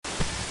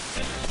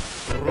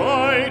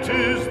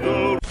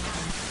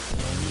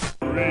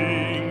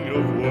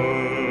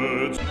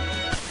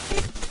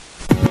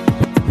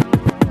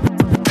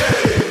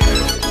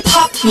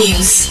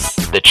Muse.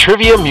 The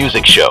Trivia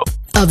Music Show.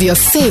 Of your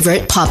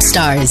favorite pop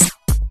stars.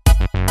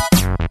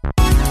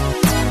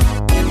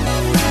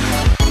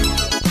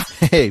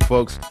 Hey,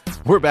 folks.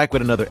 We're back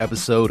with another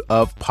episode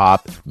of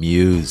Pop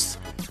Muse,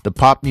 the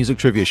pop music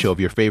trivia show of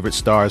your favorite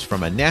stars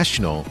from a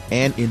national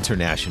and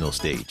international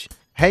stage.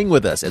 Hang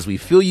with us as we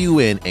fill you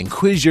in and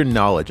quiz your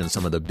knowledge on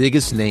some of the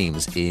biggest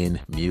names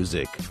in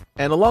music.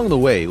 And along the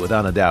way,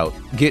 without a doubt,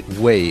 get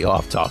way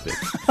off topic.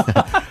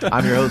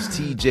 I'm your host,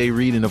 TJ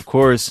Reed, and of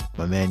course,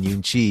 my man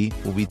Yoon Chi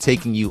will be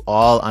taking you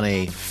all on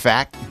a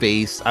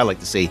fact-based, I like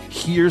to say,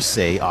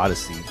 hearsay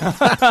odyssey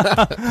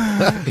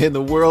in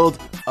the world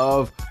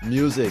of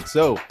music.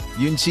 So,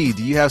 Yoon Chi,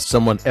 do you have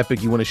someone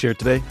epic you want to share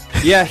today?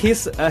 Yeah,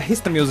 he's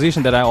the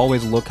musician that I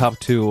always look up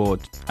to.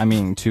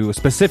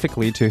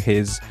 Specifically to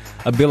his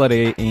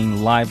ability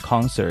in live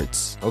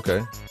concerts.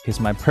 Okay. He's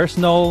my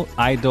personal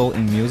idol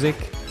in music.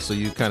 So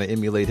you kind of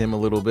emulate him a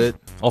little bit?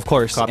 Of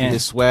course. Copy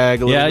his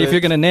swag a little bit? Yeah, if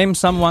you're going to name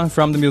someone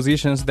from the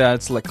musicians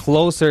that's like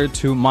closer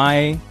to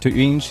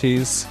Yoon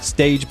Chi's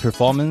stage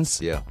performance,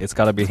 it's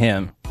got to be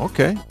him.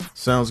 Okay,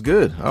 sounds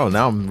good. Oh,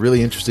 now I'm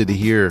really interested to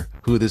hear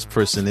who this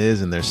person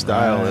is and their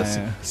style. Let's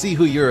see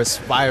who you're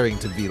aspiring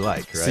to be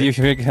like, right? See if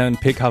you can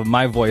pick up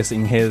my voice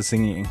in his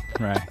singing,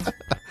 right?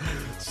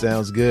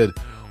 Sounds good.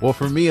 Well,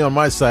 for me, on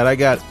my side, I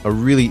got a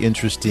really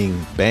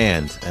interesting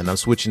band, and I'm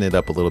switching it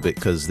up a little bit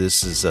because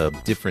this is a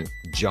different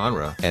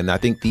genre. And I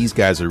think these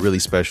guys are really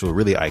special,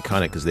 really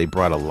iconic, because they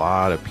brought a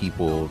lot of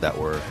people that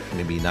were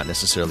maybe not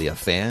necessarily a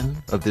fan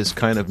of this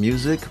kind of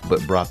music,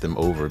 but brought them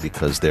over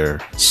because their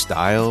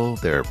style,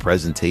 their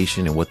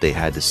presentation, and what they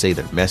had to say,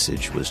 their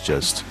message was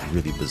just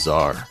really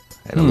bizarre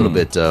and a little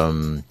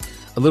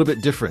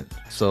bit different.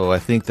 So I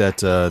think that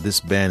this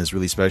band is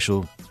really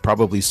special.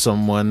 Probably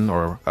someone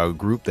or a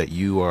group that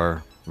you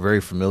are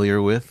very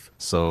familiar with.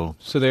 So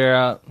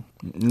they're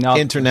not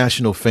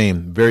international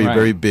fame,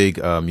 very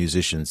big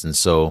musicians. And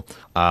so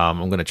I'm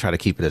going to try to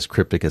keep it as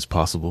cryptic as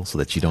possible so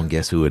that you don't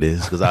guess who it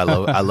is, because I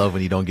love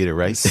when you don't get it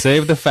right.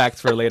 Save the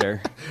facts for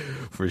later.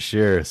 For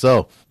sure.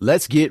 So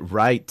let's get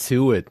right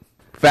to it.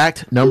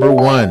 Fact number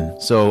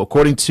 1. So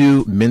according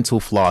to Mental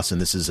Floss,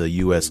 and this is a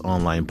U.S.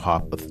 online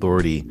pop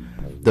authority,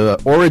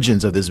 the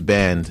origins of this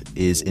band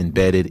is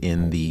embedded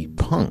in the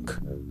punk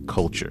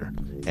culture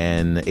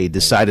and a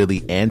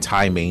decidedly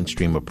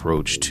anti-mainstream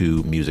approach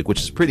to music, which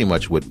is pretty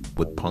much what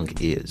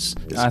punk is.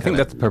 I think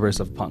that's the purpose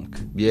of punk.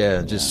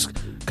 Yeah, just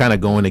kind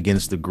of going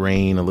against the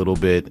grain a little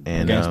bit.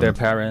 And against their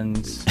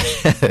parents,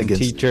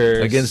 against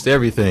teachers. Against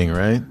everything,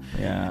 right?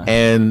 Yeah.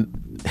 And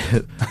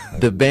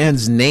the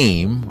band's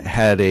name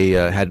had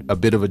a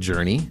bit of a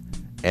journey.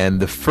 And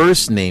the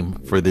first name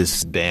for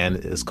this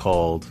band was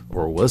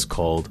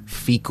called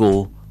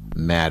Fecal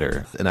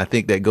Matter. And I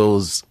think that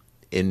goes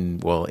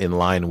in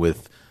line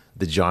with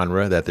the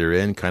genre that they're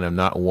in, kind of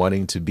not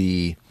wanting to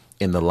be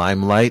in the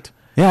limelight.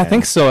 Yeah, I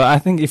think so. I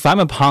think if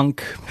I'm a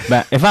punk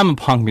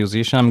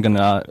musician, I'm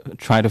gonna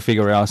try to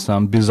figure out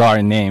some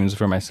bizarre names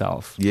for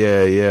myself.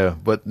 Yeah,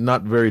 but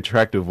not very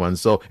attractive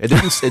ones. So it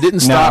didn't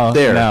stop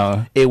there.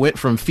 No. It went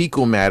from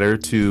Fecal Matter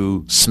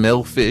to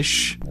Smell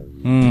Fish.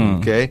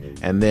 Okay,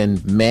 and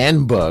then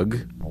Man Bug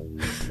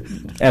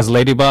as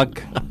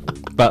Ladybug,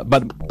 but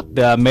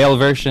the male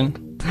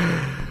version.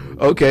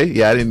 Okay,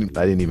 yeah, I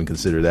didn't even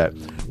consider that.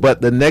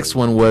 But the next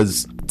one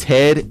was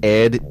Ted,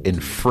 Ed,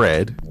 and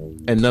Fred,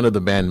 and none of the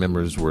band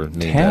members were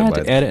named that.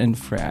 Ted, Ed, and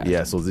Fred.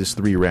 Yeah, so there's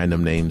 3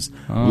 random names.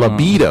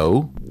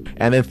 Libido,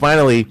 and then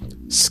finally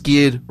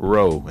Skid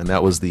Row, and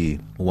that was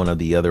one of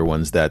the other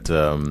ones that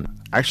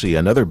actually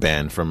another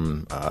band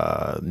from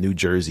New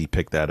Jersey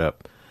picked that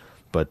up.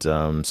 But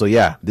so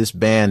yeah, this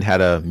band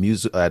had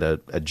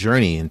a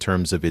journey in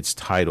terms of its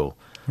title.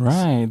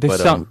 Right, they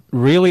sound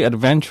really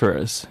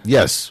adventurous.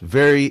 Yes,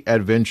 very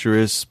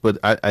adventurous.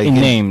 But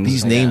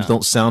these names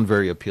don't sound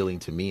very appealing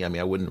to me. I mean,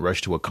 I wouldn't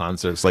rush to a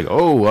concert. It's like,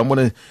 oh, I'm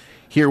gonna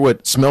hear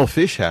what Smell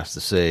Fish has to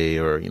say,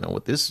 or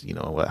what this,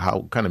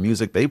 how kind of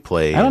music they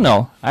play. I don't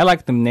know. I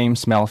like the name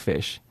Smell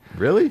Fish.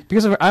 Really?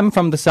 Because I'm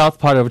from the south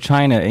part of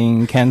China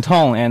in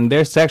Canton, and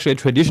there's actually a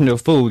traditional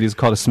food is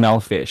called smell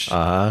fish.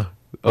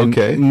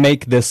 Okay.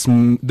 Make the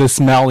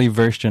smelly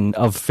version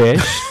of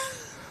fish.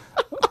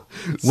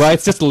 Well,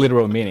 it's just a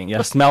literal meaning.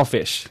 Yeah, smell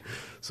fish.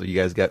 So you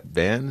guys got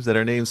bands that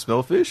are named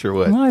Smell Fish, or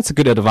what? Well, it's a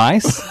good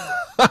advice.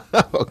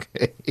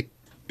 Okay.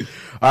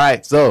 All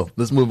right. So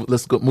let's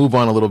move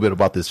on a little bit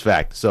about this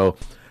fact. So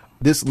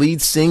this lead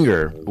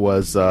singer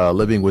was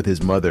living with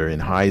his mother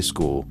in high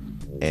school,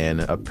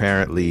 and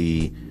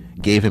apparently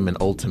gave him an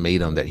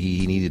ultimatum that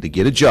he needed to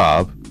get a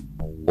job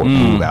or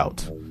move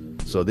out.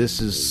 So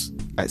this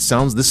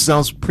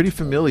sounds pretty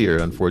familiar,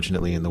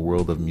 unfortunately, in the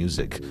world of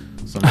music.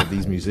 Some of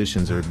these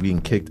musicians are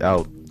being kicked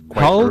out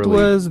quite How old early.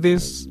 was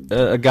this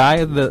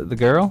guy, the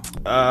girl?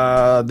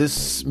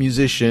 This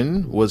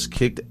musician was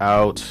kicked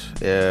out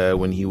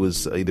when he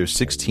was either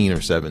 16 or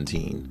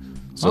 17.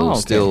 So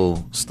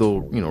still,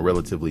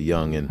 relatively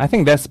young. And I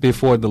think that's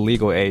before the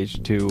legal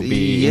age to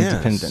be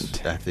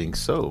independent. I think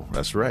so.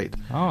 That's right.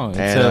 Oh,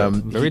 it's a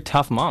very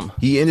tough mom.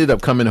 He ended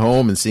up coming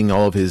home and seeing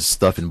all of his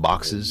stuff in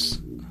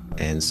boxes.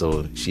 and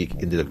so she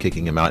ended up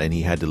kicking him out, and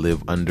he had to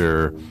live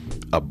under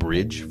a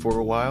bridge for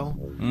a while.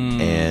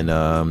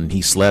 And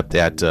he slept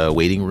at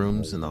waiting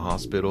rooms in the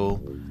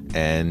hospital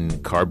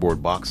and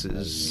cardboard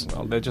boxes.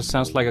 Well, that just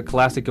sounds like a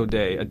classical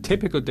day, a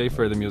typical day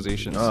for the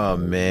musicians. Oh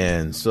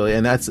man! So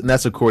and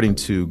that's according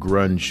to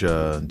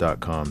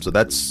grunge.com. So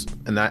that's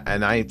and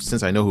I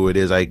since I know who it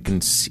is, I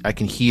can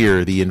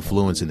hear the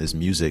influence in this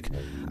music.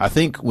 I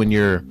think when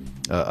you're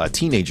a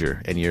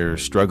teenager and you're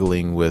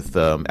struggling with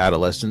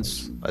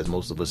adolescence, as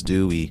most of us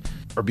do, we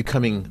are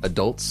becoming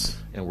adults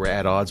and we're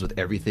at odds with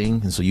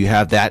everything, and so you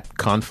have that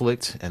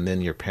conflict, and then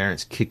your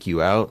parents kick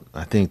you out.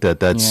 I think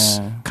that's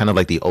kind of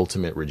like the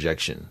ultimate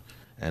rejection,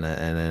 and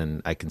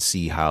then I can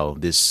see how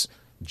this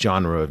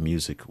genre of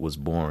music was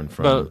born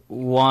from. But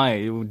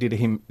why did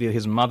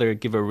his mother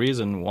give a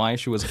reason why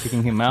she was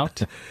kicking him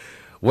out?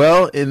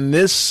 Well, in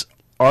this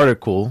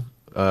article,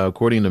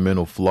 according to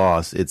Mental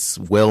Floss, it's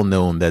well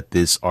known that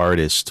this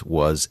artist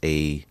was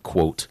a,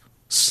 quote,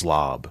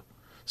 slob.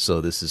 So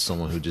this is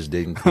someone who just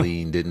didn't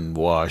clean, didn't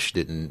wash,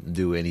 didn't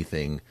do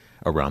anything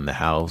around the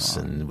house,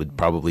 and would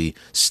probably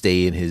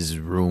stay in his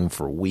room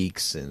for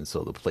weeks, and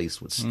so the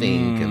place would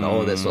stink and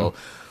all of that. So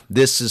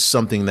this is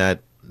something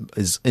that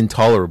is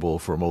intolerable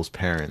for most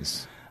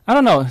parents. I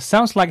don't know.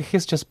 Sounds like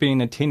he's just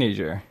being a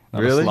teenager,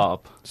 not a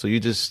slob. So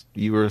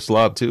you were a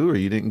slob too, or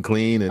you didn't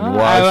clean and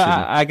wash?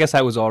 I guess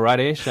I was all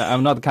right-ish.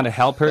 I'm not the kind of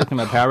helper to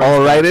my parents.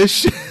 All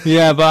right-ish?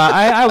 Yeah, but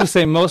I would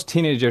say most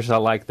teenagers are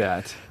like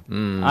that.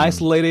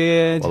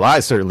 Isolated. Well, I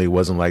certainly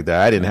wasn't like that.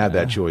 I didn't have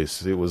that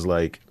choice. It was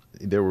like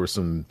there were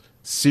some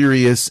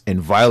serious and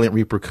violent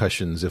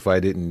repercussions if I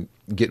didn't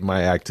get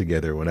my act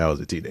together when I was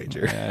a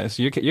teenager. Yeah,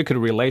 so you could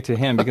relate to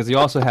him because you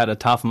also had a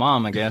tough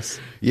mom, I guess.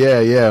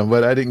 Yeah,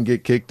 but I didn't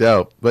get kicked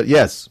out. But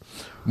yes,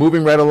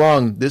 moving right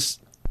along,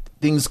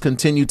 things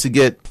continue to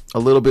get a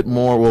little bit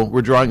more. Well,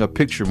 we're drawing a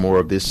picture more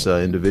of this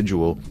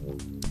individual.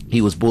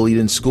 He was bullied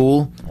in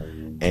school,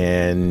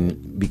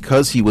 and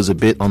because he was a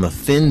bit on the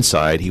thin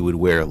side, he would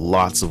wear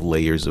lots of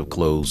layers of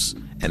clothes.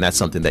 And that's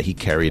something that he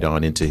carried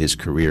on into his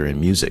career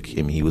in music.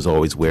 I mean, he was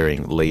always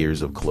wearing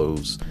layers of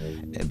clothes,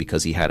 and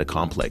because he had a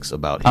complex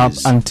about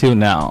his... Up until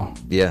now.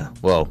 Yeah,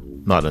 well,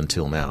 not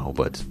until now,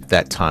 but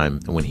that time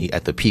when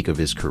at the peak of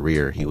his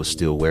career, he was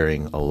still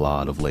wearing a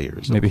lot of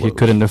layers. Maybe he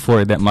couldn't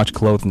afford that much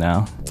clothes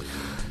now.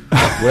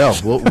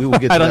 Well, we will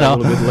get to that a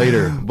little bit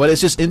later. But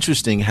it's just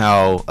interesting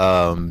how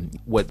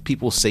what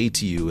people say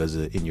to you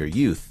in your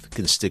youth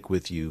can stick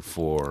with you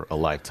for a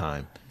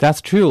lifetime. That's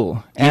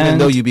true. Even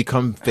though you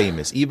become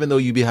famous, even though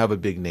you have a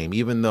big name,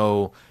 even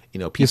though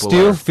people you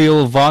still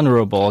feel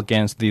vulnerable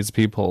against these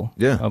people.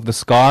 Yeah. Of the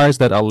scars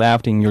that are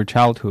left in your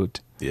childhood.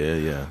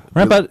 Yeah.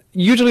 Right, but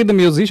usually the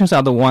musicians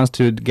are the ones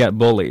to get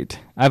bullied.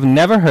 I've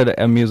never heard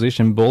a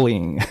musician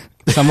bullying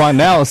someone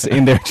else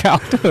in their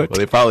childhood. Well,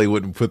 they probably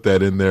wouldn't put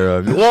that in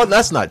there. Well,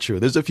 that's not true.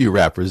 There's a few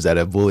rappers that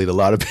have bullied a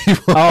lot of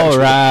people. Oh,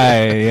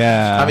 right,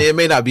 yeah. I mean, it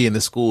may not be in the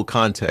school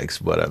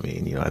context, but I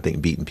mean, I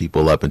think beating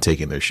people up and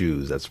taking their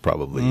shoes, that's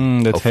probably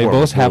the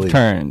tables have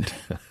turned.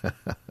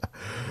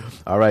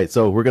 All right,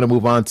 so we're going to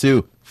move on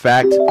to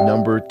fact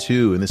number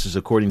 2, and this is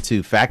according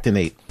to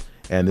Factinate,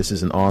 and this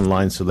is an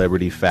online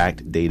celebrity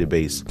fact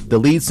database. The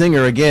lead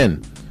singer,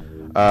 again,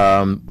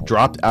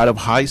 dropped out of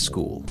high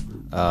school,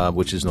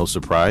 which is no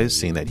surprise,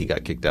 seeing that he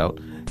got kicked out,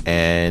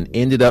 and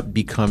ended up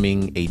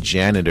becoming a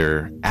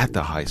janitor at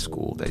the high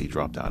school that he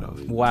dropped out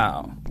of.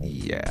 Wow.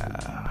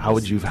 Yeah. How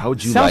would you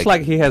Sounds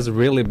like he has a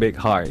really big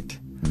heart.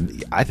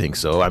 I think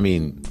so. I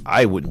mean,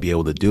 I wouldn't be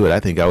able to do it. I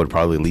think I would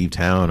probably leave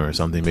town or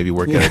something, maybe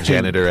work as a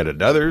janitor at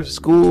another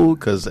school,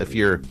 because if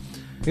you're...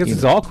 Because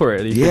it's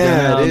awkward. If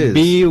yeah, you're it is.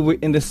 Be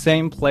in the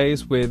same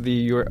place with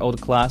your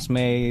old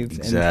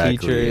classmates and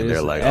teachers. And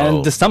they're like,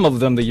 and some of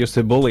them, they used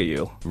to bully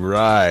you.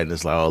 Right.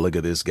 It's like, oh, look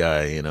at this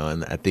guy, and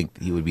I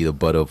think he would be the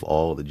butt of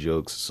all the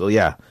jokes. So,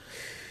 yeah,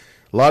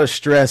 a lot of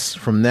stress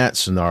from that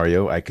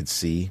scenario I could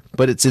see.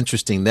 But it's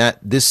interesting that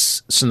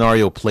this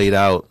scenario played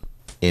out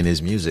in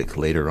his music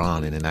later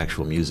on in an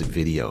actual music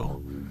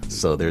video.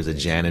 So there's a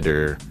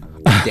janitor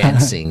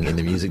dancing in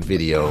the music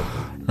video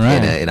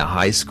in a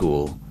high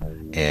school.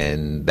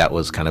 And that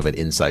was kind of an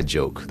inside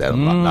joke that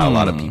not a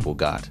lot of people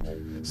got.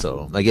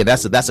 So again,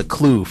 that's a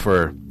clue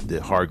for the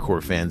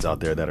hardcore fans out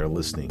there that are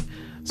listening.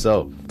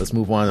 So let's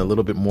move on a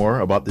little bit more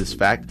about this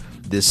fact.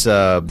 This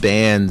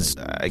band's,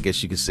 I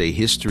guess you could say,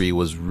 history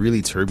was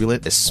really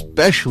turbulent,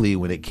 especially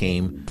when it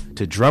came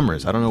to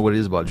drummers. I don't know what it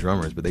is about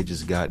drummers, but they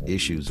just got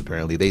issues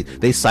apparently.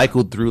 They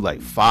cycled through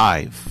like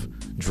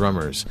 5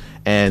 drummers,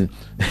 and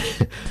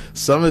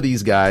some of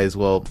these guys,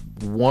 well,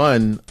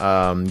 one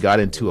got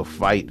into a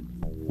fight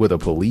with a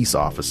police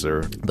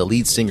officer. The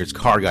lead singer's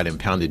car got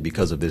impounded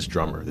because of this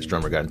drummer. This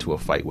drummer got into a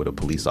fight with a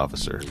police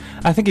officer.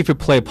 I think if you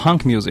play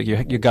punk music,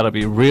 you gotta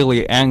be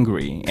really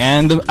angry.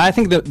 And I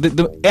think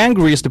the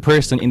angriest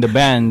person in the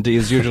band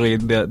is usually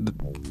the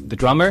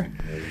drummer.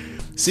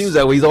 Seems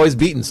that way. He's always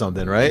beating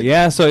something, right?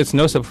 Yeah, so it's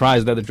no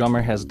surprise that the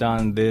drummer has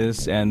done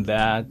this and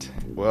that.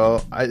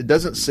 Well, it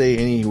doesn't say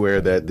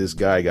anywhere that this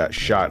guy got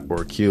shot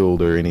or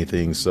killed or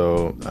anything.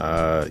 So,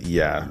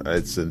 yeah,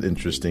 it's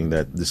interesting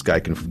that this guy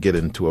can get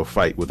into a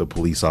fight with a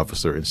police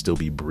officer and still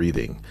be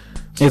breathing.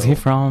 Is he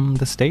from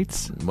the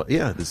States?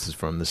 Yeah, this is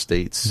from the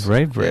States.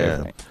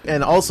 Right.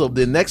 And also,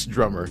 the next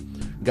drummer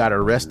got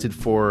arrested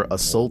for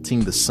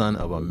assaulting the son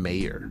of a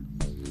mayor.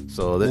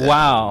 So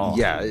wow.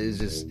 Yeah, it's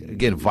just,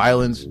 again,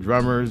 violence.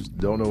 Drummers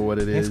don't know what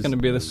it is. He's going to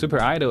be the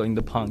super idol in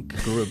the punk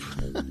group.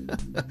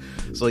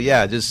 So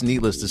yeah, just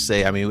needless to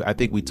say, I mean, I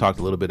think we talked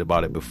a little bit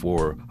about it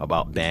before,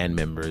 about band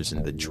members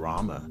and the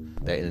drama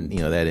that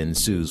that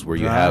ensues, where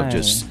you have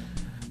just,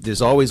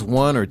 there's always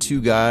one or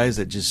two guys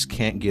that just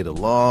can't get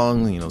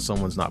along.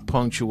 Someone's not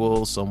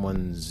punctual,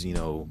 someone's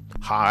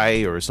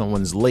high, or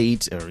someone's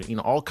late, or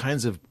all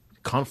kinds of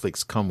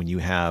conflicts come when you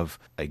have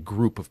a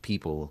group of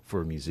people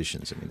for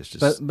musicians. I mean, it's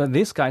just. But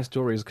this guy's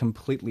story is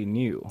completely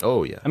new.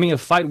 Oh yeah. I mean, a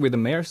fight with the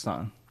mayor's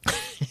son.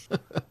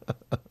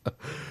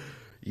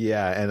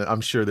 Yeah, and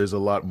I'm sure there's a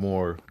lot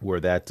more where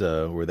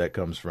that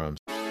comes from.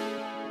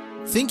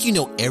 Think you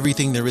know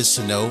everything there is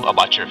to know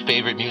About your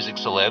favorite music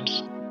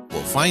celebs?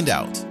 We'll find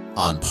out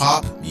on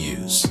Pop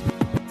Muse,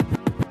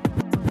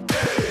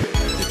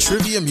 the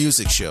trivia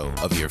music show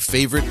of your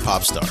favorite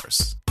pop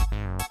stars.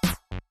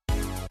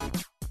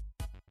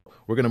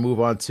 We're going to move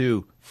on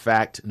to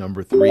fact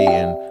number 3,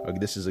 and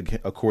this is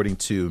according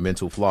to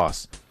Mental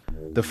Floss.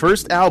 The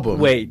first album...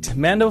 Wait,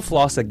 Mental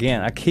Floss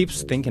again. I keep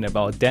thinking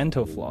about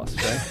Dental Floss,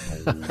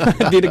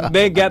 right? Did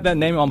they get that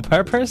name on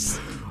purpose?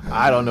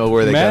 I don't know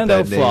where they got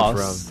that Floss.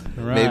 name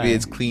from. Right. Maybe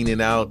it's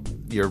cleaning out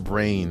your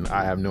brain.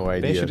 I have no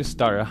idea. They should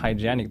start a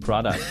hygienic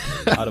product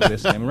out of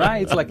this name,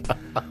 right? It's like,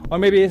 or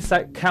maybe it's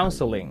like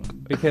counseling,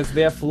 because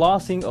they're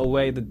flossing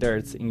away the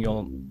dirt in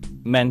your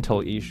mental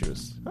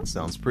issues. That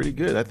sounds pretty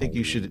good. I think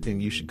you should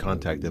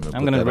contact them and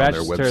I'm put going to that on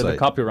their register website. the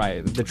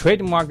copyright, the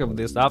trademark of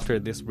this after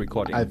this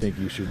recording. I think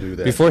you should do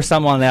that. Before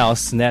someone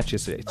else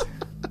snatches it.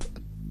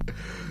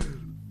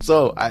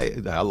 So I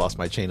lost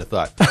my chain of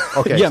thought.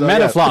 Okay. Yeah, so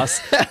Mental Floss.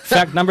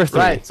 Fact number 3.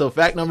 Right. So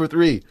fact number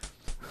 3.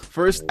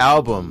 First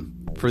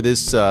album for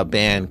this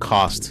band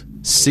cost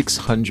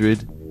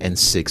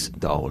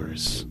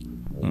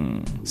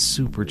 $606.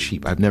 Super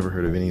cheap. I've never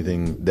heard of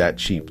anything that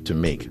cheap to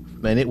make.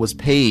 And it was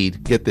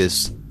paid, get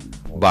this,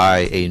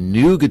 by a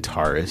new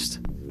guitarist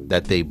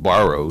that they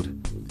borrowed,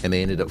 and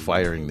they ended up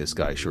firing this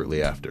guy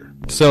shortly after.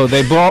 So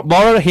they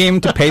borrowed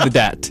him to pay the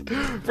debt.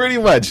 Pretty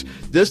much.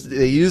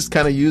 They used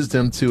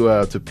him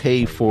to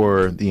pay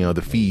for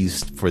the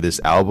fees for this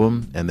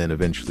album, and then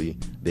eventually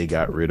they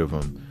got rid of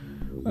him.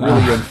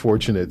 Really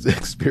unfortunate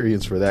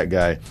experience for that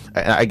guy.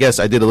 I guess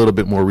I did a little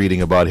bit more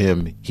reading about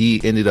him. He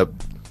ended up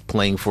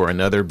playing for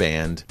another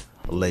band,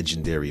 a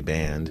legendary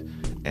band,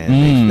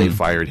 and they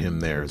fired him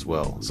there as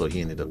well. So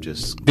he ended up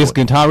just... This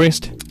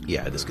guitarist?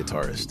 Yeah, this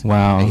guitarist.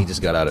 Wow. And he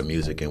just got out of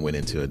music and went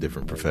into a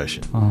different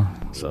profession.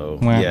 So,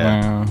 Wow.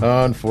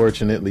 yeah,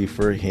 unfortunately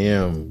for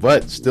him.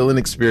 But still an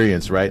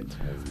experience, right?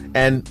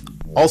 And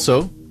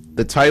also,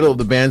 the title of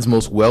the band's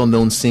most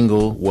well-known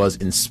single was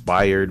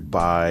inspired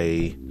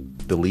by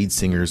the lead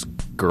singer's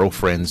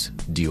girlfriend's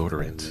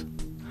deodorant.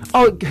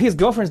 Oh, his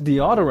girlfriend's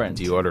deodorant.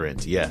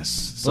 Deodorant, yes.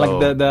 So,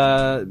 Like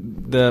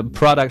the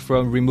product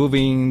from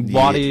removing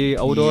body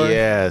odor?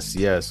 Yes.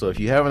 So if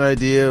you have an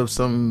idea of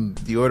some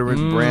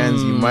deodorant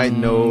brands, you might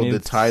know the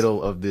it's-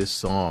 title of this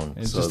song.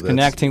 It's So just that's-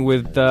 connecting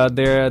with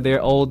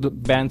their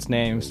old band's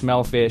name,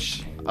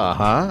 Smellfish. Yeah.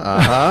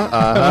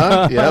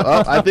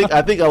 Oh,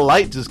 I think a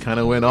light just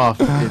kind of went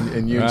off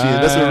in Eugene.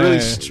 That's a really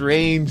Right.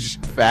 strange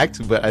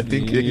fact, but I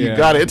think you Yeah.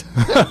 got it.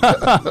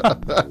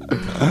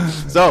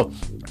 So,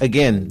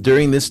 again,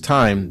 during this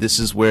time, this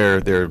is where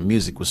their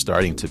music was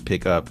starting to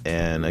pick up.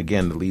 And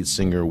again, the lead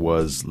singer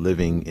was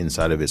living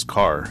inside of his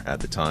car at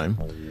the time.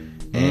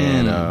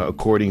 And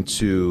according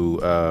to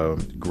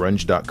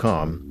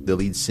grunge.com, the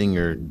lead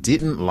singer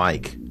didn't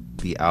like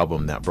the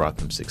album that brought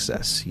them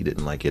success. He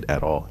didn't like it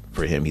at all.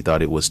 For him, he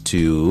thought it was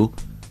too,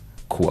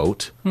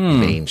 quote,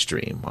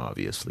 mainstream,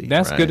 obviously.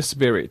 That's right? good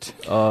spirit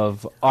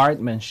of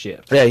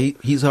artmanship. Yeah,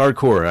 he's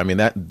hardcore. I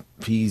mean,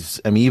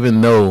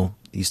 even though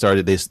he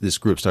started this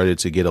group started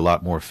to get a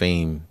lot more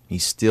fame, he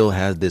still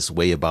had this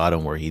way about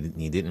him where he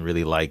didn't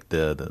really like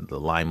the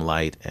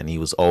limelight, and he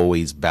was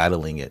always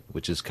battling it,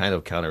 which is kind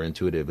of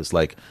counterintuitive. It's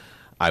like,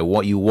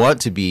 you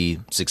want to be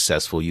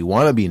successful, you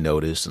want to be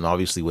noticed, and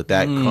obviously with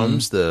that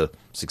comes the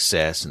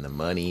success and the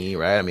money,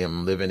 right? I mean,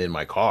 I'm living in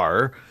my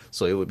car,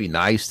 so it would be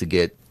nice to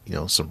get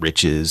some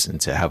riches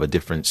and to have a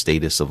different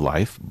status of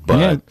life,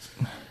 but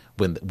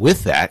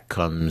with that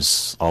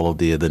comes all of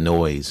the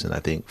noise. And I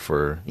think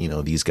for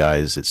these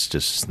guys, it's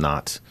just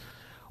not,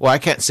 well, I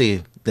can't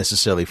say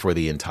necessarily for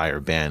the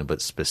entire band,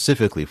 but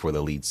specifically for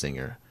the lead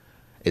singer,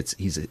 it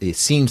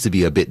seems to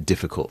be a bit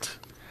difficult.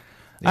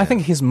 I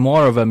think he's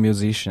more of a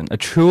musician, a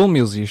true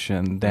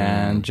musician,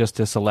 than just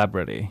a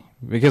celebrity.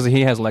 Because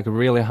he has like a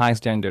really high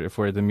standard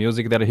for the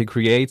music that he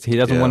creates. He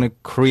doesn't want to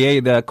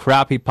create the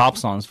crappy pop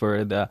songs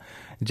for the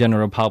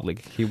general public.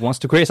 He wants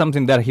to create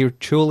something that he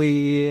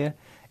truly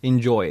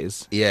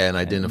enjoys. Yeah, and Be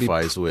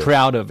identifies with.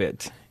 proud of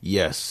it.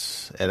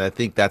 Yes, and I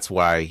think that's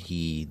why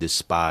he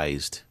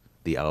despised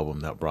the album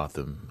that brought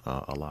them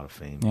a lot of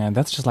fame. Yeah,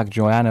 that's just like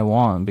Joanna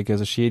Wong,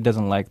 because she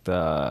doesn't like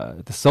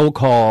the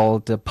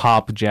so-called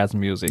pop jazz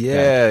music.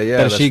 Yeah, yeah,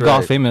 that that's she got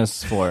right.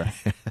 famous for.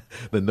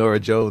 The Nora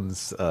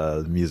Jones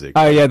music.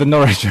 Oh yeah, the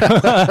Nora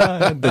Jones,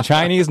 the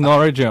Chinese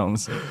Nora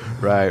Jones.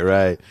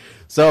 Right.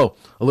 So,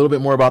 a little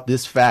bit more about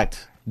this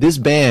fact. This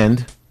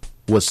band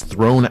was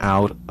thrown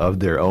out of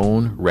their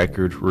own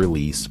record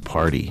release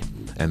party.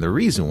 And the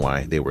reason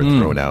why they were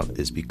thrown out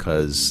is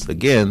because,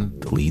 again,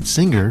 the lead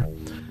singer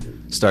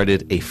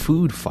started a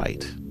food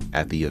fight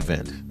at the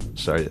event.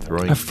 Started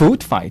throwing A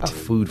food fight, a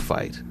food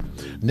fight.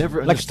 Never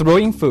like understood.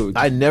 throwing food.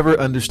 I never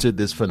understood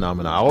this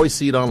phenomenon. I always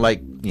see it on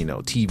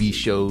TV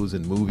shows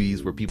and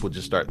movies where people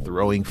just start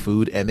throwing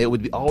food and they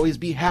would always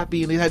be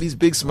happy and they had these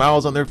big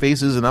smiles on their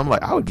faces. And I'm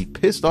like, I would be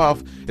pissed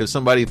off if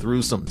somebody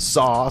threw some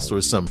sauce or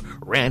some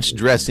ranch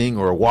dressing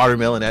or a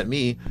watermelon at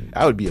me.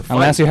 I would be a fight.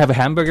 Unless you have a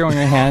hamburger on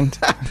your hand,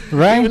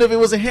 right? Even if it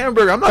was a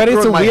hamburger, I'm not But it's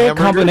throwing a my weird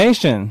hamburger.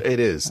 combination. It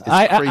is. It's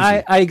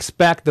I crazy.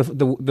 expect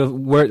the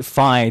word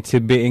fight to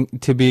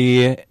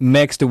be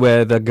mixed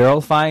with a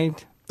girl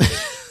fight,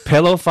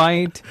 pillow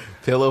fight.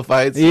 Pillow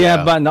fights?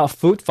 Yeah, but not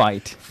food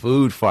fight.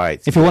 food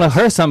fights. If you want to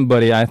hurt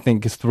somebody, I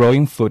think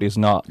throwing food is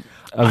not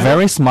a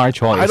very smart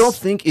choice. I don't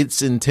think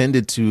it's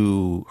intended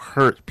to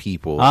hurt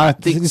people. I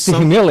think it's to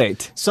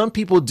humiliate. Some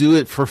people do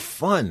it for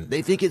fun.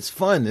 They think it's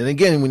fun. And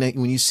again,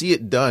 when you see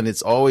it done,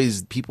 it's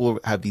always people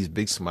have these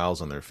big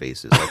smiles on their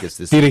faces. Like it's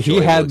this. Did he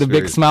enjoyable have the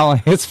big experience. smile on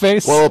his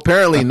face? Well,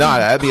 apparently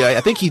not. I mean, I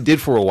think he did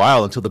for a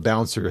while until the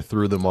bouncer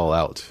threw them all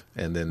out,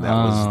 and then that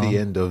was the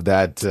end of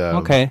that.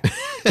 Okay,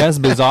 that's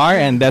bizarre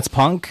and that's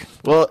punk.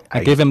 Well,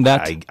 I give him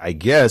that. I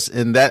guess,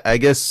 and that I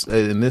guess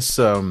in this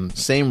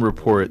same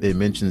report, it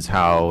mentions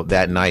how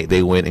that night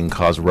they went and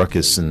caused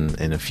ruckus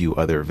in a few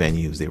other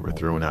venues. They were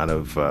thrown out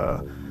of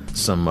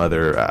some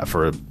other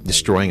for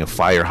destroying a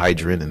fire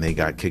hydrant, and they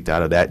got kicked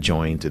out of that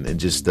joint. And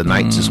just the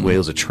night just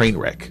was a train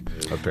wreck.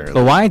 Apparently,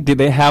 But why did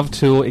they have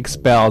to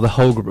expel the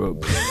whole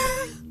group?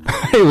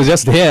 It was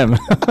just him.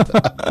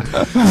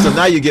 so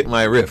now you get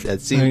my riff. I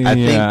think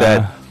Yeah.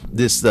 that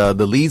this the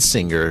lead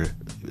singer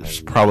is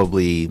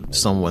probably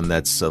someone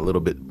that's a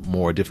little bit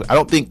more different. I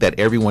don't think that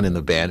everyone in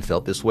the band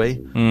felt this way,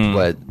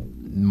 but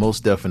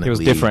most definitely It was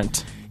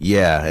different.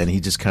 Yeah, and he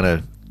just kind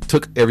of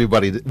took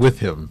everybody with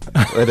him,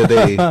 whether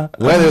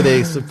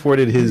they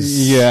supported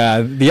his.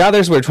 Yeah, the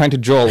others were trying to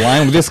draw a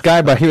line with this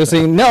guy, but he was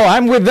saying, "No,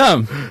 I'm with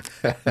them.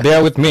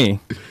 They're with me."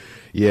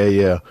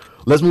 Yeah.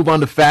 Let's move on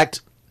to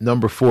fact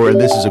number 4,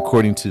 and this is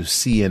according to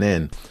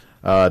CNN.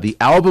 The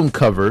album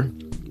cover,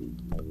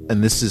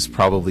 and this is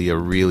probably a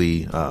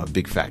really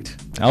big fact.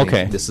 I think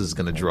Okay. this is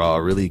going to draw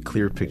a really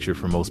clear picture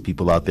for most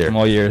people out there. I'm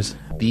all ears.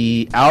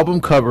 The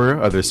album cover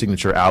of their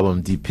signature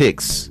album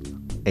depicts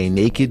a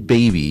naked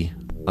baby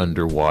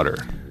underwater.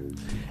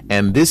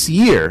 And this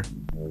year,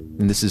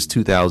 and this is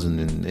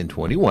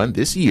 2021,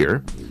 this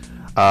year,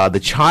 the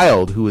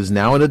child, who is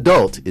now an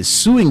adult, is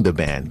suing the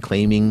band,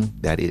 claiming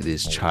that it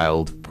is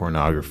child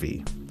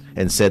pornography,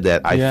 and said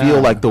that I Yeah.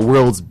 feel like the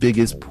world's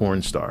biggest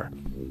porn star.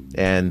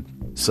 And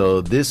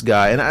so this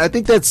guy, and I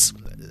think it's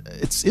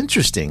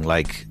interesting.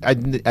 Like I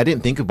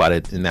didn't think about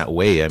it in that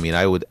way. I mean,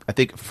 I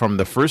think from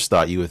the first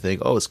thought you would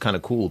think, oh, it's kind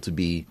of cool to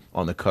be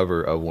on the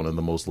cover of one of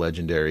the most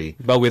legendary,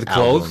 But with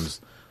clothes?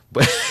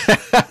 But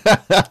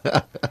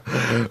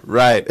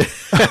right.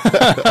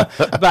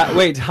 But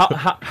wait,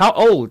 how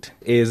old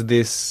is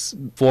this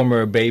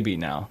former baby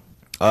now?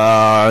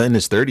 In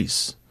his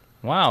 30s,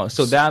 Wow,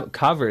 so that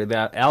cover,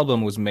 that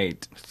album was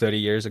made 30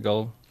 years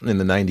ago, in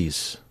the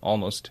 90s.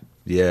 almost.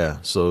 Yeah,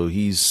 so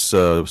he's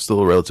still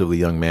a relatively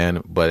young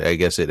man, but I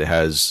guess it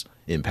has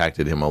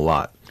impacted him a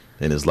lot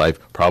in his life.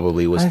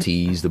 Probably was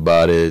teased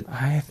about it.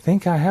 I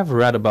think I have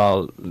read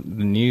about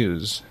the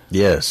news.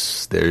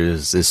 Yes,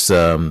 there's this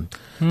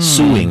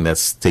suing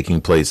that's taking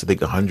place. I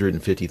think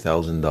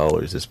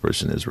 $150,000 this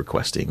person is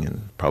requesting,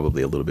 and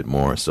probably a little bit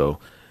more. So,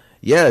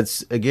 yeah,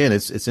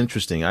 it's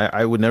interesting.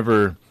 I would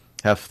never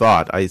have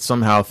thought. I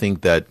somehow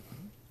think that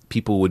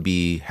people would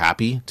be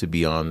happy to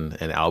be on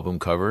an album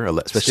cover,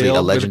 especially Still, a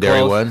with legendary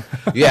clothes?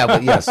 one. Yeah,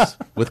 but yes,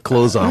 with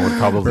clothes on would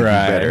probably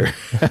Right.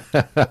 be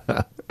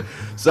better.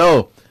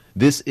 So,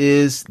 this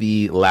is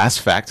the last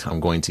fact I'm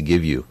going to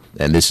give you,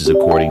 and this is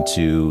according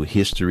to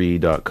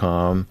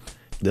History.com.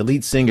 The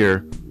lead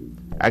singer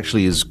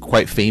actually is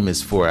quite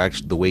famous for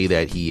the way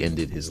that he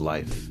ended his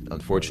life.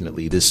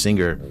 Unfortunately, this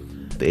singer,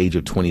 at the age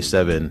of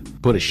 27,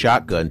 put a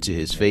shotgun to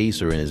his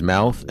face or in his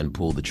mouth and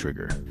pulled the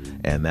trigger.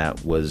 And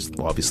that was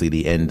obviously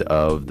the end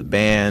of the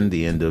band,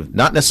 the end of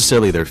not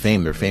necessarily their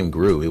fame. Their fame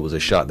grew. It was a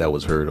shot that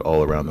was heard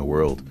all around the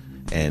world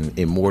and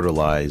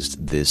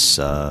immortalized this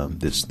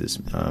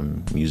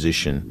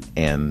musician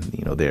and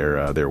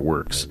their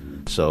works.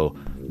 So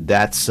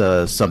that's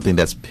something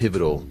that's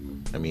pivotal.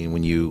 I mean,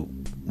 when you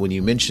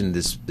mention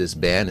this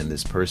band and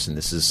this person,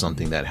 this is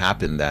something that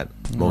happened that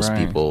most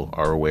Right. people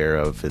are aware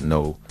of and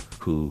know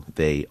who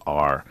they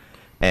are.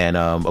 And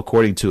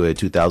according to a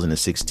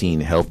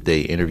 2016 Health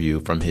Day interview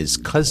from his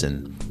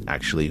cousin,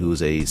 actually,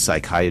 who's a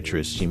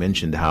psychiatrist, she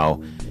mentioned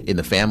how in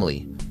the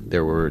family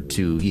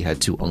he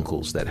had two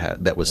uncles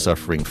that was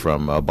suffering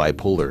from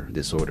bipolar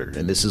disorder.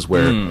 And this is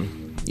where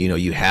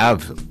you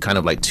have kind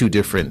of like two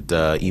different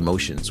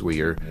emotions, where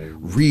you're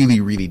really,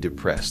 really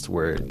depressed,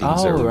 where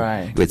things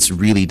it's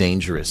really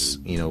dangerous,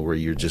 where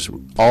you're just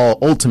all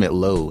ultimate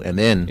low, and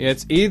then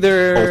it's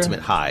either ultimate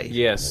high.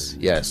 Yes.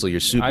 Yeah, so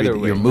your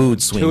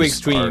mood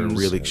swings are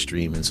really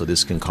extreme, and so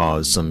this can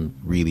cause some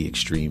really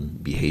extreme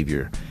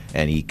behavior.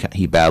 And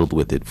he battled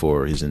with it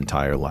for his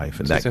entire life,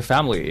 and it's a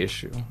family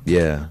issue.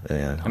 Yeah.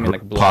 I mean,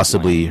 like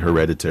possibly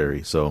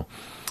hereditary. So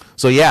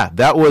yeah,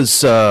 that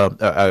was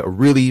a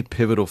really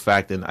pivotal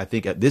fact. And I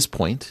think at this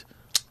point,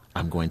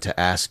 I'm going to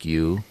ask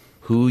you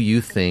who you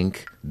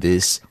think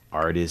this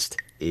artist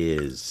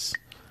is.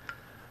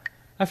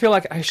 I feel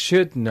like I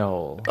should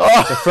know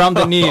from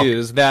the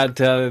news that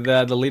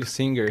the lead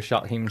singer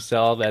shot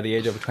himself at the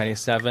age of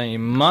 27. It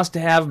must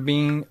have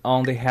been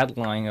on the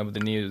headline of the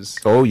news.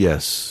 Oh,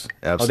 yes.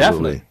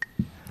 Absolutely.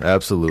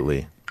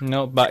 Absolutely.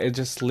 No, but it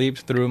just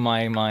slipped through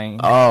my mind.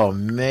 Oh,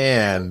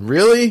 man.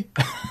 Really?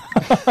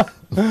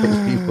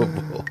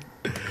 Unbelievable.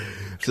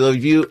 So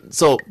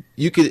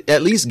you could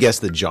at least guess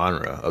the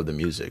genre of the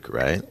music,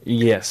 right?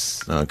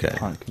 Yes. Okay.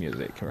 Punk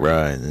music.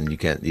 Right. And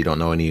you don't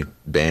know any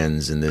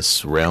bands in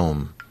this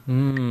realm.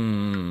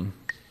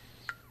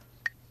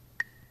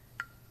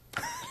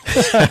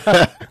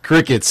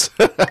 Crickets.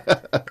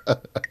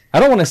 I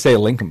don't want to say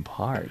Linkin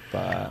Park,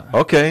 but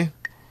okay.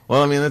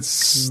 Well, I mean,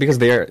 that's because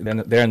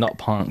they're not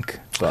punk,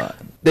 but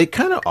they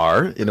kind of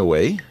are in a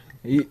way.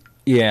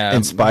 Yeah.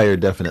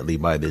 Inspired definitely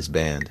by this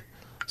band.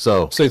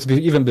 So it's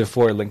even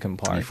before Linkin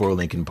Park. Before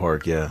Linkin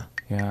Park, yeah.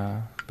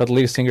 Yeah. But the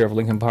lead singer of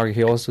Linkin Park,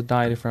 he also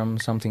died from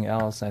something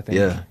else, I think.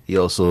 Yeah, he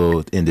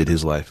also ended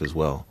his life as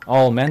well.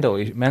 All mental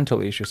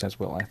issues as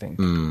well, I think.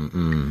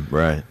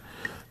 Right.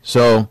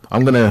 So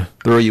I'm going to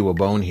throw you a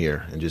bone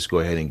here and just go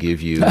ahead and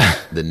give you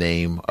the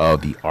name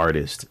of the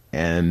artist.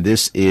 And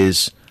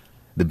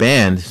the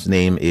band's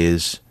name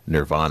is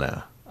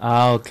Nirvana.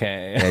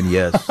 Okay. And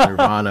yes,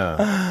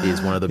 Nirvana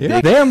is one of the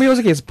big... Their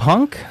music is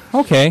punk?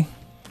 Okay.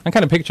 I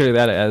kind of picture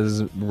that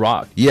as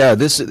rock. Yeah,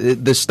 the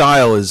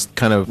style is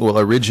kind of,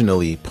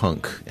 originally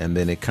punk, and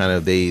then it kind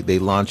of they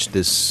launched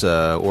this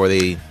or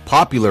they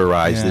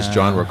popularized this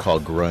genre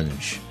called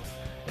grunge,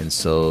 and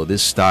so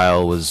this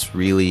style was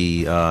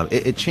really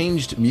it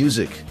changed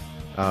music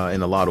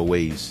in a lot of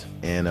ways,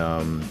 and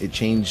it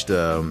changed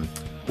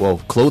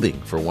clothing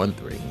for one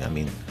thing. I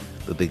mean,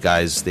 the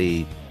guys,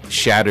 they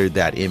shattered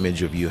that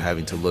image of you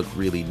having to look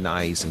really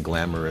nice and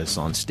glamorous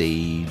on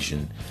stage,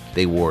 and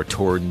they wore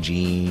torn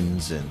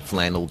jeans and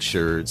flannel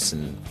shirts,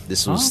 and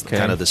this was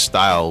kind of the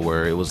style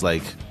where it was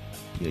like,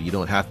 you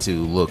don't have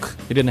to look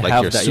like you're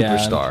a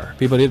superstar. Yeah.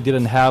 People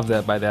didn't have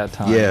that by that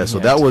time. Yeah, so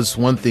that was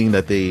one thing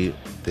that they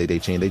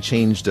changed. They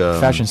changed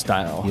fashion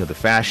style. The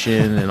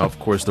fashion, and of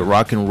course the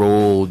rock and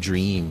roll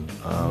dream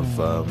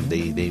of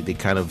they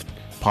kind of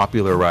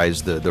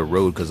popularized the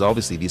road, because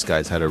obviously these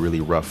guys had a really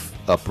rough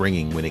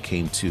upbringing when it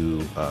came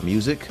to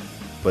music,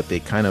 but they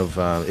kind of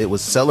it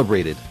was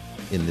celebrated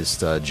in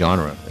this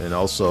genre. And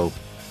also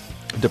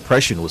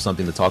depression was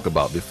something to talk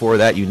about. Before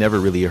that, you never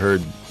really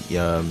heard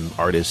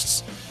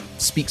artists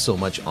speak so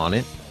much on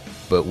it,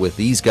 but with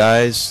these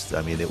guys,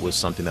 I mean, it was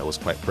something that was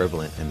quite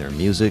prevalent in their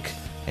music,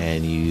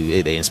 and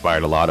they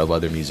inspired a lot of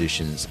other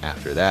musicians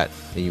after that.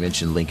 And you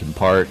mentioned Linkin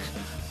Park,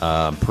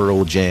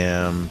 Pearl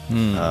Jam,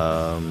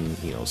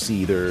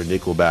 Seether,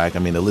 Nickelback. I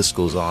mean, the list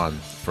goes on.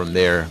 From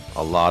there,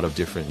 a lot of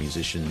different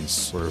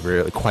musicians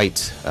were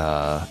quite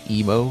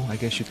emo, I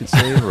guess you could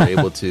say, were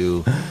able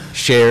to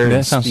share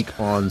and speak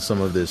on some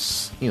of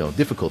this,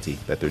 difficulty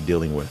that they're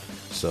dealing with.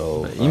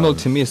 So emo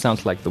to me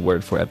sounds like the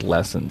word for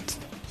adolescent.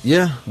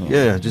 Yeah,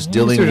 just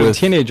dealing with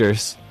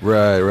teenagers.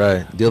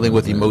 Right, dealing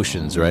with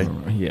emotions, right?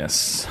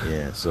 Yes.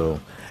 Yeah. So.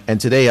 And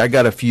today I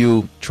got a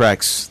few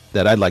tracks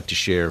that I'd like to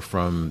share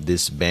from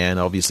this band.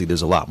 Obviously,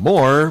 there's a lot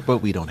more, but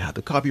we don't have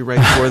the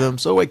copyright for them,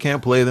 so I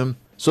can't play them.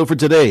 So for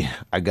today,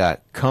 I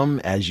got Come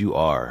As You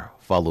Are,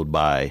 followed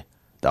by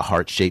The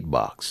Heart-Shaped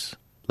Box.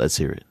 Let's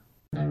hear it.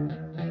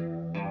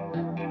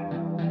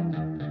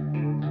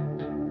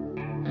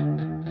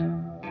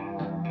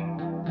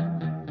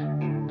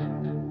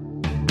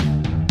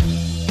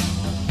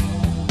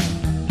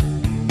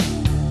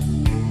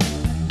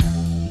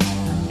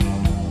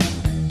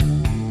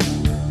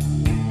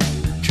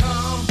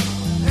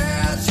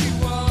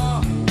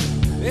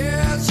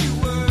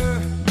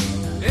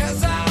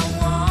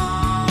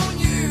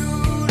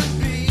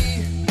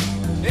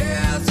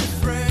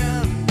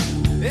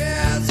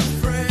 As a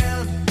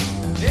friend,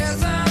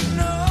 as I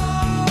know.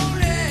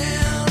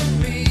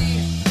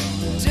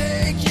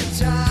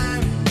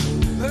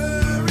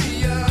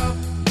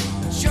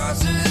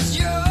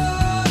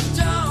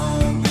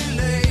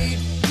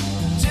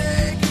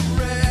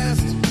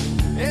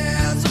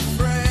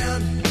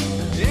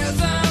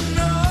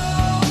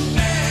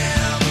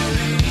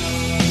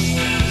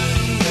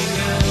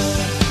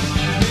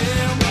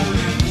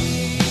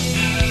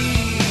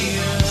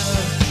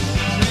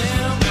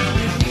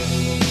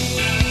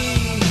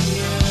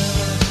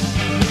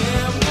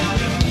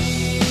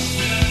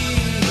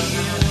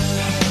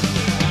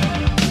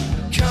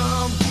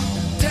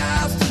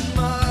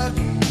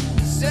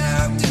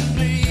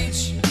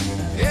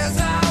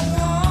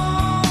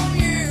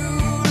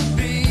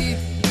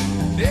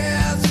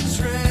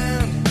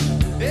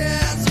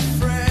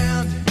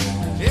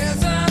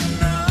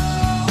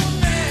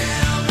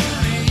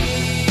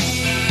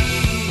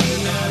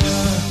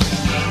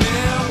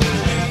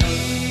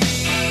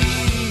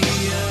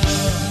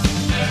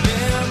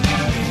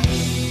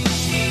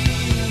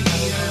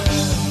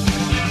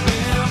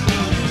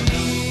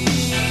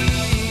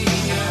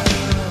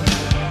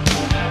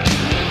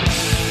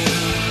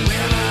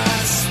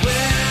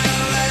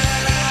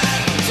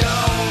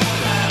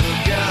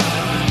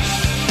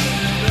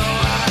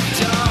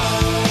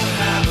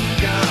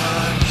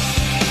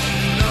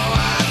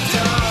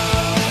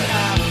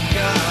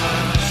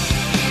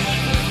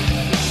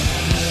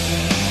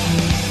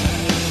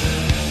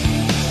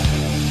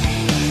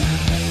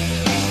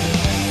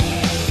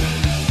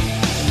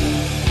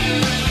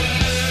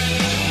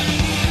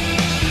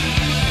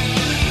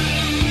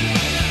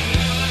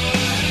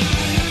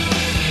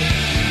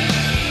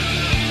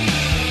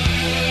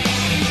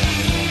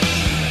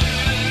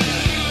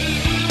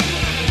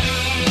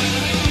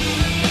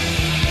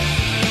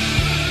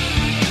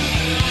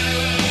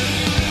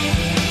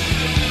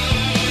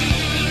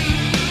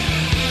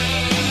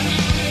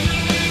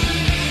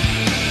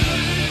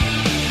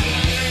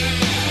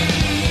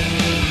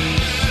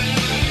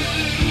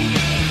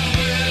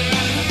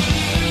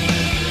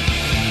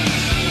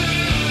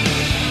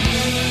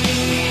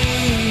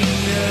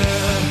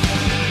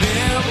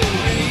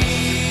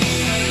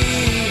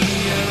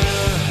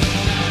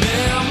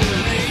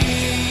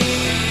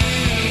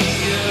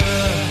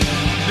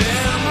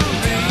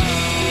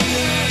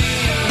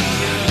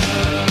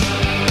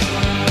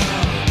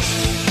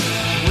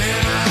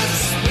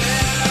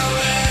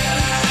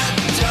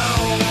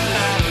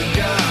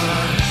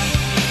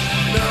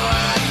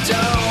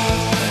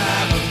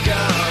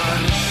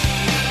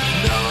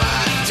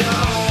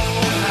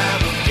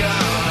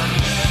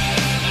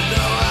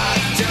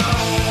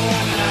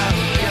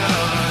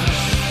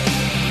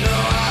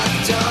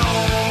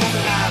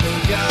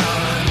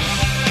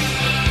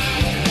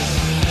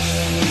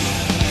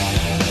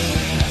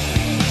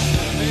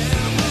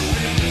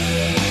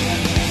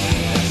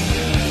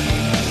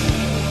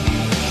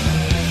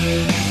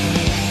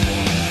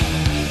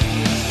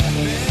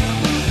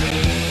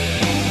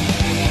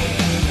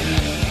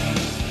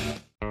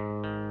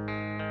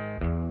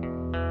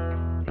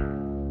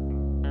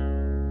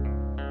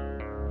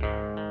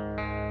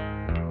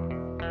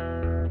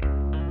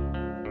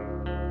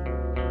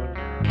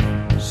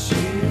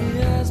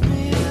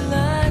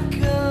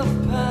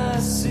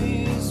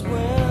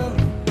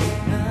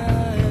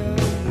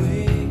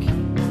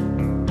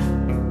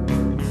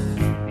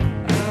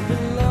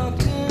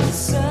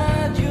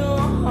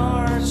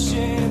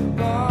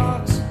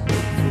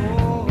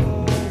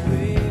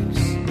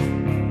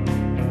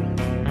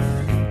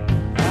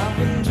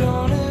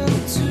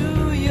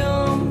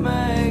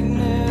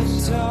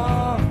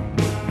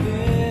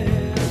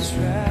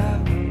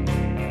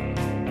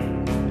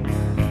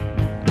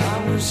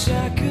 wish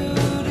I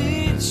could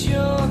eat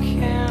your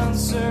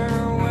cancer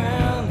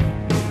when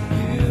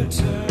you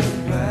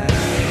turn back.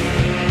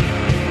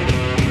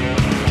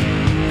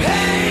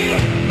 Hey,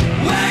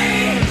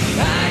 wait,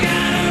 I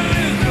got a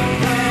new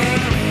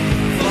complaint.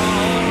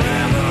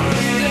 Forever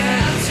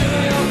dead to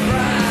your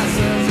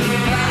prices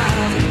and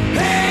lies.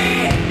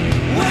 Hey,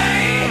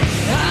 wait,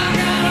 I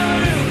got a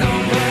new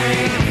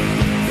complaint.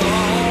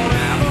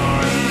 Forever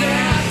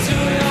dead to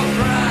your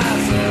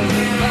prices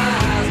and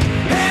lies.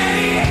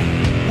 Hey,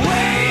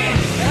 wait,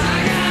 I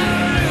got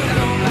a new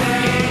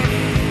complaint.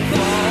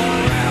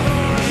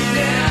 Forever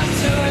dead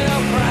to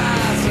your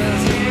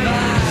prices and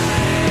lies.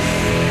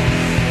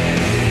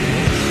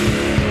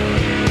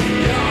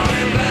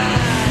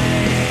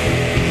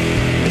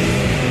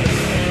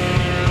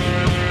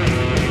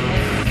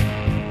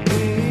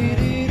 You're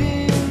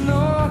eating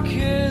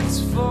orchids,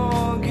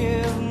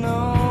 forgive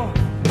no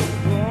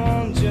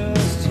one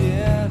just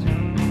yet.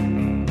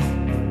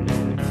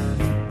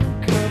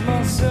 Cut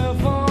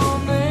myself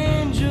on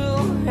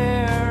angel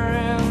hair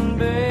and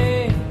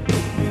baby's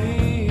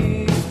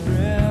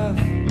breath.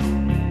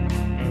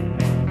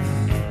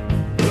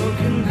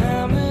 Broken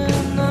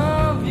habit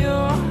of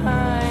your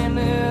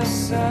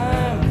highness,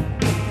 I'm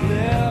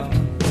left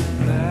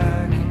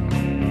back.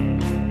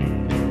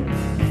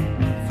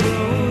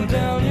 Throw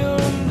down your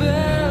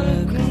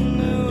umbilical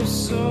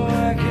noose so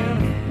I can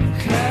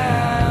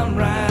climb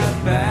right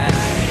back.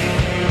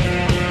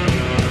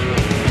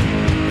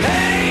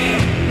 Hey,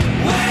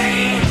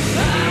 wait,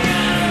 I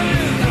got a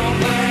new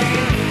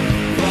complaint.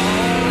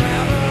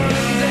 Forever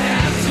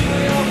dead to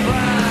your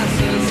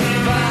prices and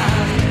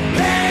lies.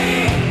 Hey,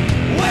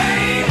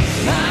 wait,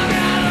 I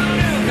got a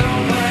new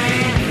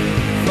complaint.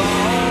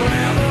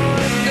 Forever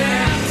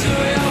dead to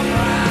your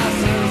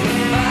prices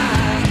and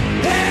lies.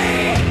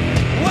 Hey,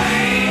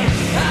 wait,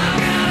 I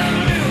got a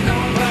new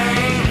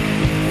complaint.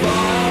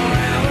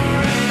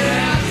 Forever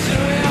dead to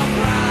your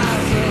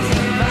prices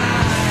and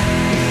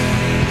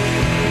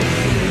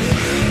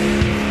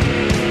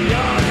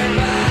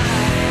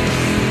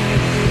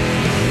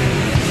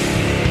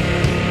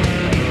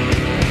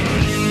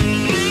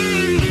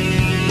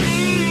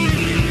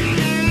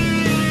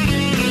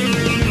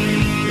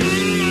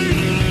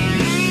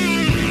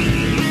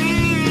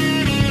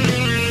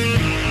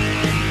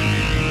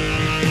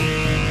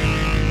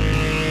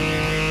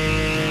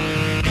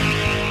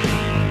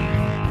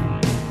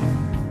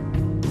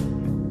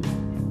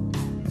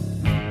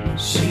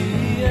she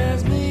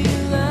has me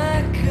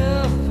like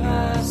a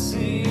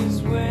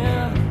Pisces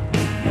when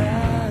I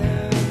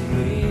am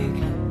weak.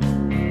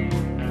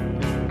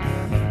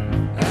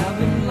 I've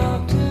been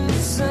locked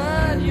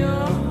inside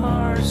your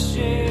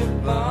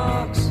heart-shaped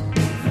box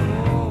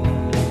for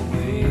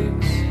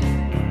weeks.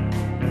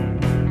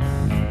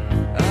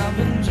 I've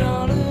been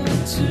drawn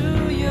into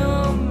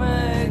your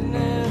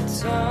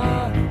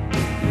magnetar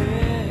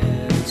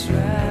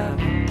trap.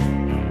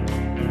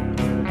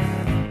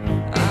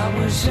 I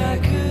wish I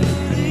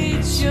could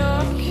eat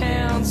your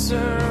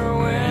cancer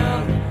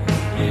when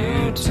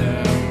you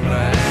turn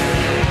back.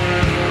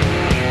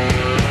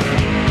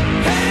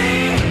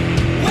 Hey,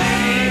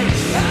 wait,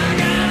 I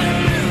got a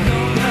new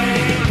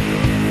complaint.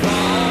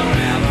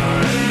 Forever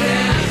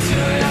dead to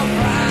your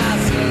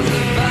prices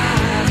and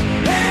lies.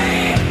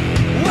 Hey,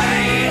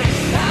 wait,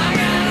 I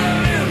got a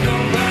new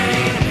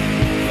complaint.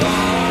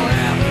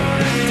 Forever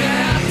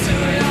dead to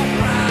your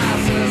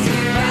prices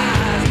and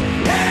lies.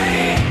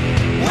 Hey,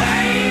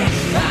 wait,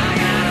 I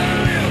got a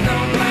new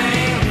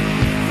complaint.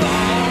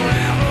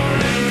 Forever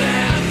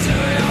dead to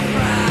your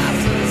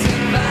prices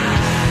and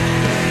lies.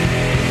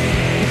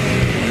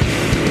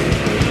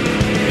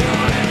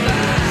 You're in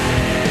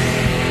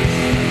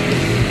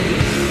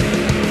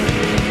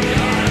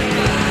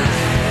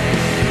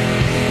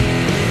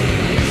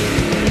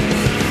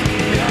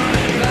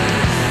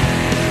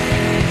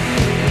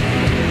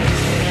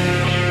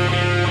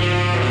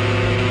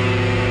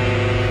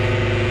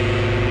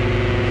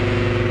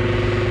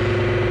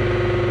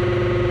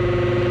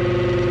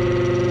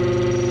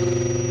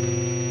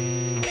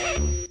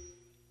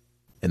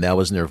And that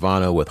was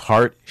Nirvana with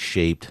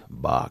Heart-Shaped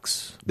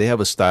Box. They have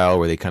a style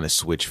where they kind of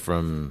switch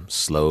from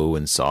slow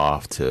and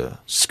soft to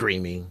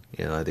screaming.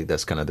 You know, I think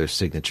that's kind of their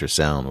signature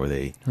sound where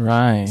they...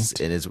 Right.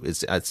 And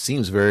it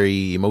seems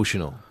very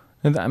emotional.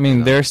 And I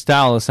mean, their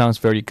style sounds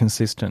very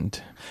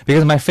consistent.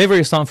 Because my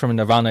favorite song from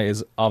Nirvana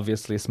is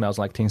obviously Smells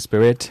Like Teen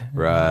Spirit.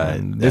 Right.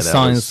 And this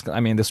song is, I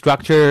mean, the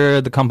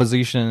structure, the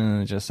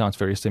composition just sounds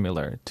very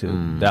similar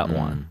to that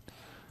one.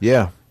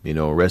 Yeah. You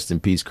know, rest in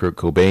peace, Kurt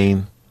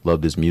Cobain.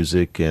 Loved his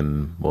music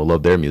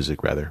loved their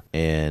music rather.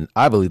 And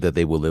I believe that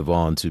they will live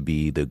on to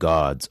be the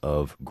gods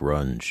of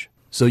grunge.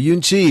 So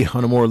Yoon Chi,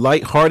 on a more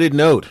lighthearted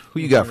note, who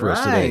you got for us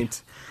today?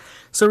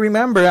 So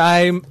remember,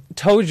 I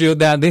told you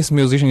that this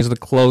musician is the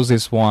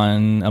closest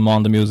one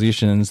among the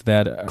musicians,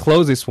 that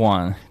closest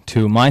one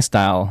to my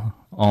style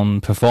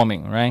on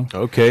performing, right?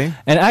 Okay.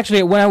 And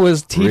actually, when I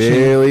was teaching...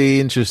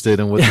 Really interested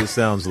in what this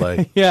sounds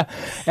like. Yeah.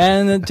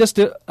 And just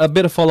a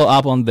bit of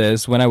follow-up on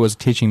this, when I was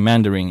teaching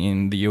Mandarin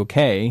in the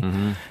UK,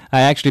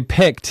 I actually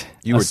picked.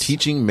 You were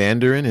teaching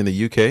Mandarin in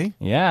the UK?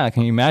 Yeah,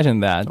 can you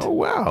imagine that? Oh,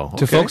 wow.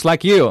 To Okay. folks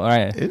like you, all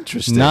right?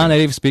 Interesting.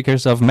 Non-native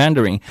speakers of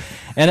Mandarin.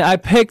 And I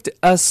picked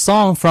a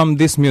song from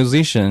this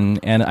musician,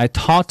 and I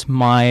taught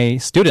my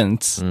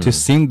students to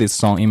sing this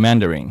song in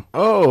Mandarin.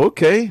 Oh,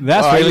 okay.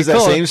 That's I really used cool.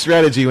 that same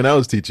strategy when I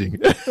was teaching.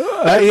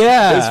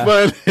 Yeah. It's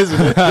fun,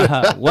 isn't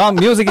it? Well,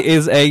 music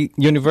is a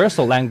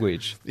universal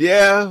language.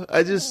 Yeah,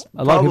 I just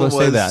A lot of people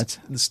problem say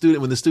was that.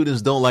 when the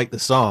students don't like the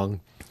song,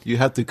 you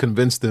have to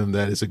convince them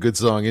that it's a good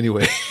song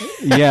anyway.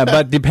 Yeah,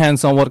 but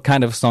depends on what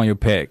kind of song you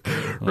pick.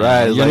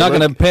 Right. You're not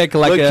going to pick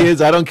like look, a...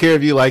 kids, I don't care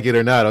if you like it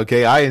or not,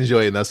 okay? I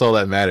enjoy it, and that's all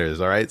that matters,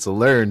 all right? So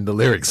learn the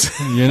lyrics.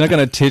 You're not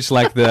going to teach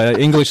like the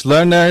English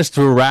learners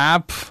to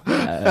rap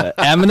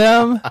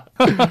Eminem.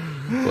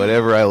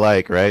 Whatever I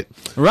like, right?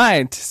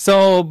 Right.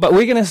 So, but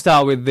we're going to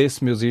start with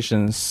this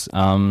musician's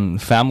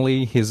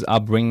family, his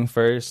upbringing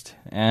first.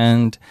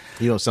 And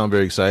You don't sound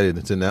very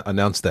excited to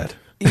announce that.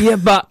 yeah,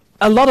 but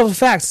a lot of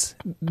facts.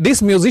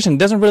 This musician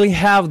doesn't really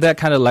have that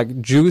kind of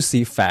like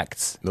juicy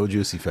facts. No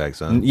juicy facts,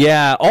 huh?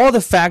 Yeah, all the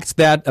facts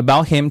that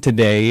about him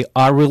today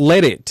are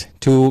related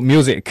to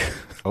music.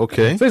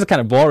 Okay. So it's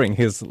kind of boring,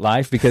 his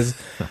life, because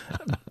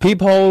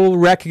people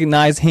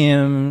recognize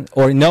him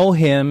or know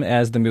him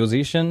as the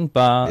musician,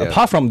 but Yeah.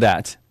 apart from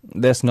that,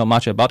 there's not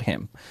much about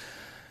him.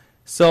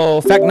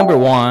 So fact number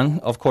one,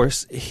 of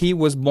course, he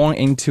was born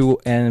into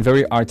a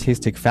very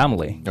artistic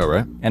family. All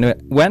right. And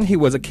when he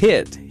was a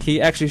kid, he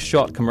actually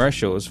shot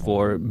commercials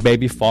for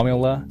baby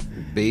formula.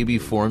 Baby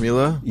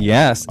formula.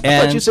 Yes. I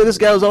thought you said this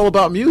guy was all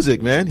about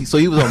music, man. So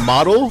he was a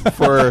model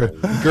for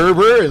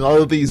Gerber and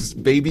all of these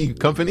baby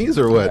companies,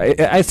 or what?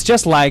 It's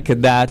just like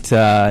that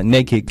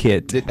naked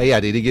kid.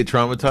 Did he get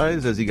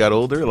traumatized as he got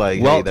older?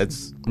 Like, Well, hey,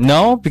 that's...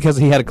 No, because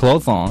he had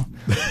clothes on.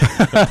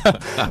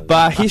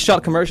 But he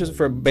shot commercials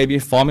for baby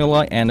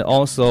formula and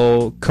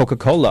also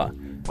Coca-Cola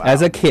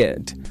as a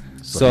kid.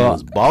 So he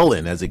was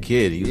balling as a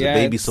kid. He was Yeah, a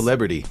baby it's-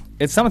 celebrity.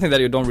 It's something that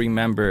you don't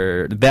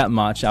remember that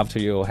much after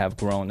you have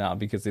grown up,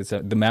 because it's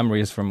the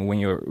memories from when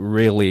you're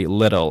really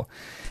little.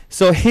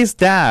 So his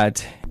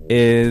dad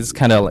is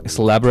kind of like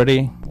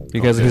celebrity,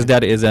 because his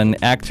dad is an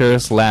actor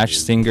slash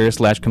singer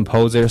slash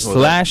composer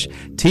slash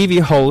TV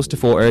host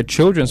for a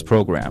children's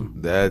program.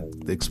 That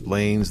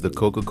explains the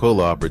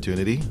Coca-Cola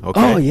opportunity.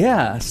 Okay. Oh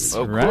yes,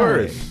 Of right.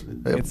 course.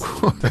 Of It's-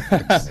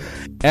 course.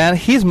 And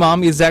his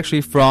mom is actually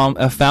from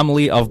a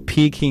family of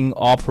Peking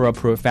opera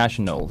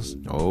professionals.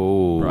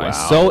 Oh, Right.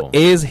 wow. So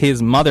is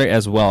his mother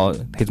as well.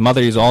 His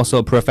mother is also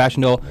a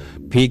professional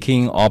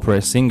Peking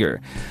opera singer.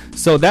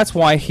 So that's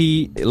why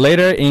he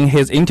later in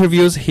his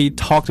interviews he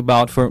talked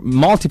about for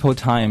multiple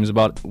times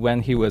about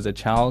when he was a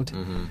child.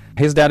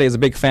 His dad is a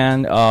big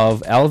fan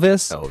of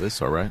Elvis.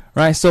 Elvis, all right.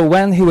 Right, so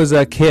when he was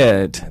a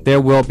kid,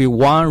 there will be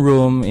one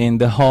room in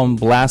the home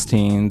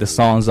blasting the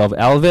songs of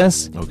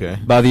Elvis. Okay.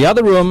 But the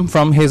other room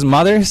from his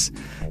mother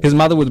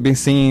would be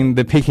singing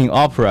the Peking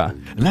opera.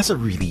 And that's a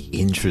really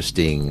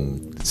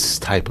interesting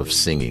type of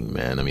singing,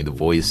 man. I mean, the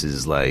voice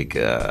is like,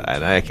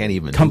 and I can't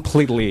even...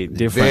 Completely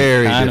different.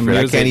 Very kind different. Of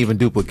I music. can't even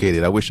duplicate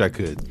it. I wish I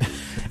could.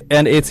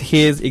 And it's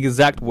his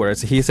exact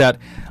words. He said,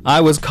 I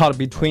was caught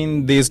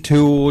between these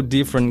two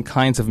different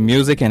kinds of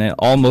music and it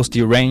almost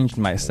deranged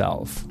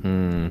myself.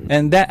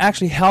 And that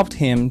actually helped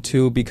him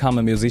to become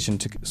a musician,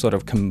 to sort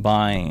of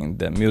combine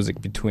the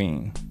music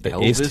between the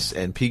Elvis East.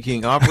 and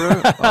Peking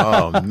opera?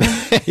 Oh,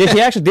 man. Yeah,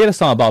 he actually did a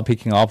song about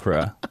Peking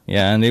opera.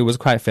 Yeah, and it was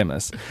quite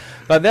famous.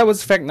 But that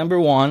was fact number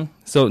one.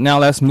 So now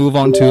let's move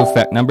on to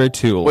fact number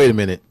two. Wait a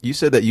minute. You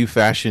said that you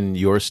fashioned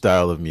your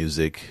style of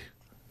music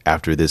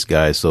after this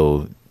guy.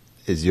 So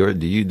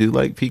do you do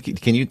like Peking?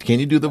 Can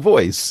you do the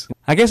voice?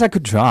 I guess I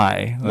could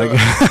try. Like,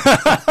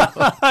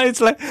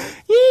 it's like,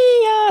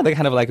 yeah, the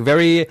kind of like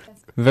very,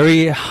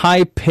 very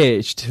high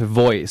pitched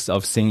voice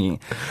of singing.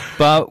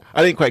 But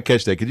I didn't quite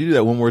catch that. Could you do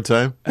that one more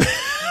time?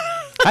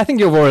 I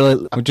think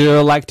would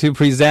you like to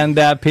present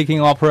that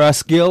Peking opera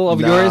skill of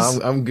yours?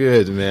 I'm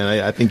good,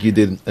 man. I think you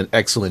did an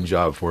excellent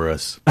job for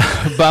us.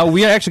 But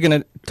we are actually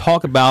going to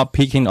talk about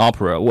Peking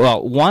opera.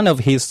 Well, one of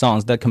his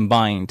songs that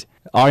combined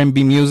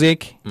R&B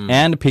music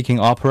and Peking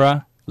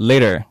opera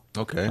later.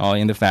 Okay.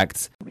 In the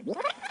facts.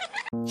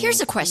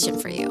 Here's a question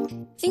for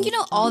you. Think you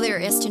know all there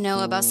is to know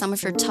about some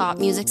of your top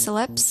music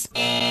celebs?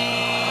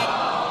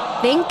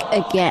 Think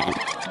again.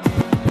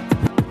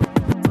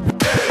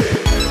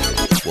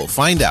 We'll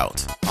find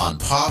out on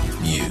Pop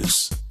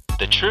Muse,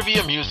 the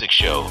trivia music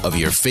show of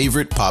your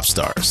favorite pop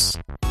stars.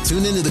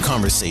 Tune into the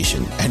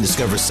conversation and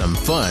discover some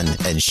fun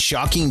and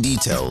shocking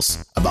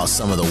details about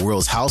some of the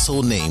world's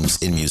household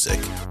names in music.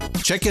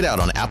 Check it out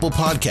on Apple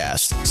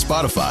Podcasts,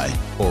 Spotify,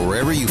 or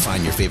wherever you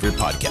find your favorite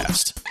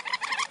podcast.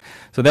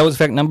 So that was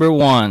fact number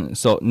one.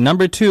 So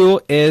number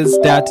two is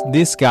that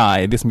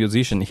this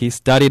musician, he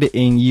studied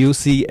in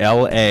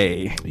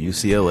UCLA.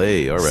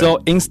 UCLA, all right.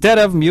 So instead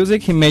of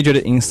music, he majored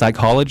in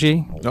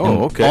psychology. Oh,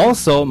 and okay.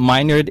 Also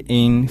minored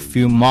in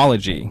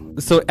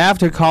filmology. So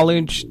after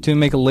college, to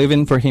make a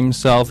living for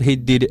himself, he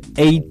did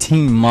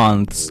 18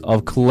 months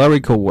of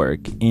clerical work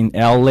in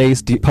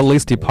LA's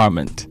police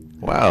department.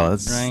 Wow,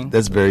 Right.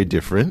 that's very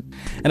different.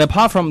 And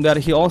apart from that,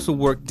 he also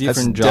worked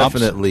different That's jobs.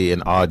 definitely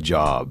an odd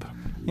job.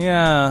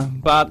 Yeah,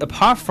 but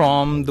apart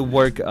from the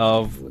work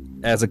of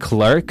as a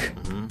clerk,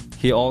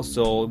 he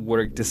also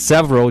worked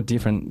several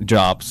different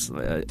jobs: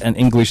 an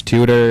English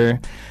tutor,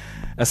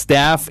 a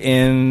staff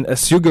in a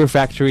sugar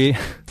factory.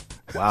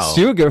 Wow.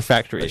 Sugar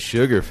factory. A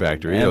sugar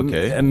factory,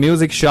 okay. A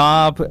music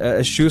shop,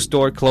 a shoe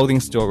store, clothing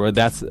store. Well,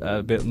 that's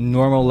a bit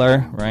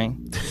normaler, right?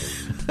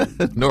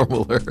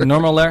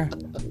 Normaler.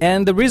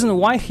 And the reason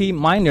why he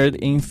minored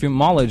in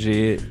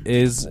filmology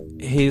is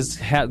he's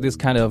had this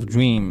kind of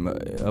dream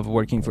of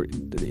working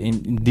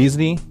in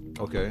Disney,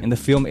 Okay. in the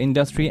film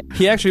industry.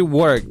 He actually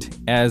worked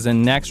as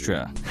an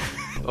extra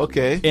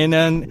Okay. in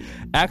an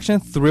action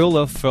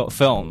thriller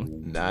film.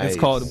 Nice. It's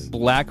called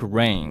Black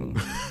Rain.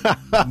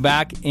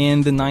 Back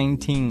in the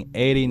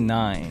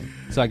 1989.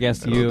 So I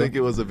guess I don't think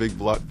it was a big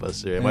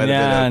blockbuster. It might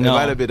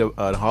have been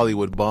a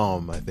Hollywood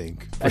bomb, I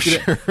think. For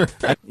sure.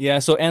 Yeah,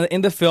 so and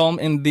in the film,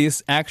 in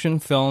this action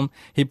film,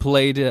 he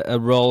played a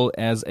role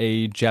as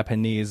a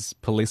Japanese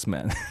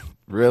policeman.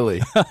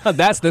 Really?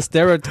 That's the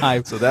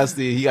stereotype. So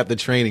he got the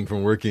training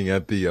from working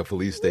at the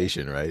police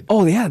station, right?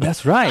 Oh yeah,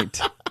 that's right.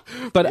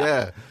 But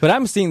Yeah. but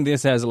I'm seeing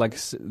this as like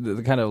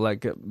the kind of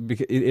like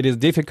because it is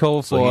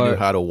difficult So he knew for.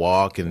 how to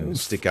walk and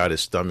stick out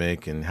his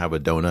stomach and have a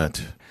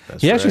donut.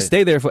 That's He actually right.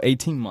 stayed there for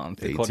 18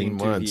 months. 18 according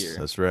months. To here.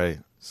 That's right.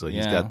 So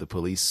he's Yeah. got the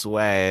police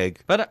swag.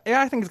 But yeah,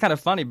 I think it's kind of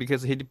funny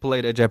because he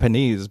played a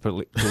Japanese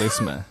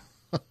policeman,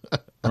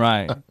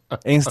 right,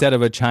 instead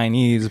of a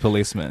Chinese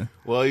policeman.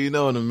 Well, in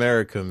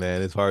America,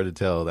 man, it's hard to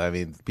tell. I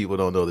mean, people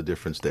don't know the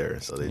difference there.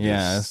 So they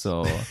Yeah, just...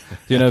 so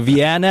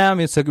Vietnam,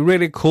 it's a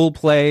really cool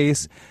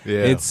place.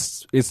 Yeah.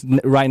 It's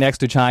right next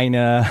to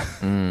China.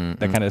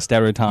 That kind of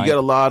stereotype. You got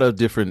a lot of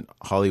different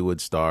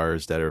Hollywood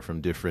stars that are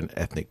from different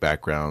ethnic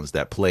backgrounds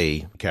that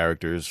play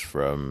characters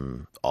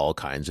from all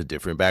kinds of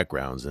different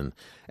backgrounds. And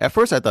at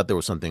first I thought there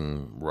was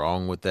something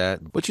wrong with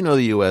that. But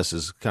the U.S.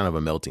 is kind of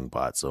a melting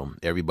pot. So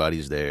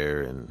everybody's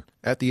there. And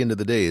at the end of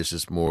the day, it's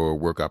just more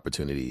work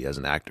opportunity as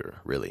an actor,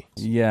 really.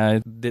 Yeah,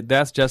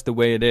 that's just the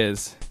way it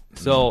is.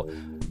 So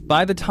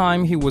by the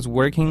time he was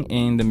working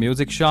in the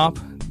music shop,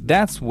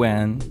 that's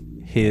when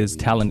his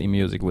talent in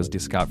music was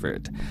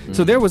discovered.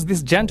 So there was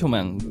this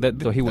gentleman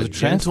so he was A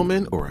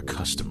gentleman or a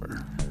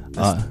customer?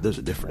 There's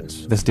a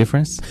difference. There's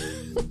difference.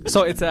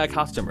 So it's a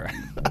customer.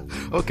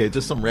 Okay,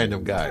 just some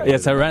random guy.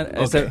 It's a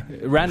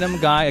random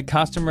guy, a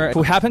customer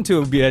who happened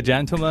to be a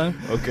gentleman.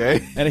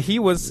 Okay. And he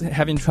was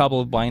having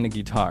trouble buying a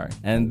guitar.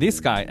 And this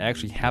guy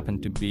actually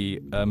happened to be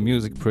a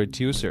music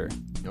producer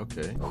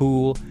Okay.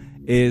 who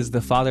is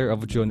the father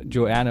of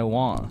Joanna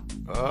Wang.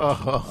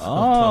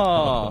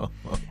 Oh.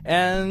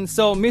 And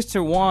so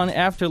Mr. Wang,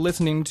 after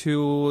listening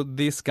to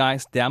this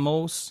guy's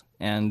demos,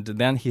 and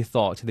then he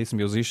thought this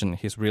musician,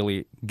 he's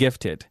really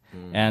gifted.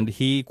 And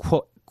he,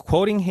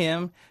 quoting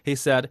him, he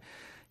said,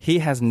 he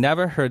has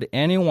never heard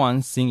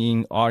anyone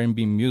singing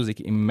R&B music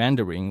in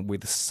Mandarin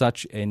with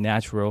such a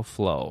natural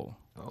flow.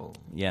 Oh.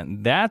 Yeah,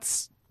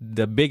 that's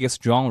the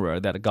biggest genre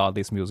that got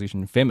this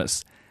musician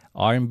famous.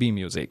 R&B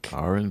music.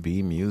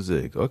 R&B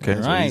music. Okay,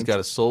 so Right. he's got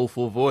a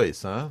soulful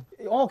voice, huh?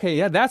 Okay,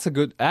 yeah, that's a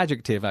good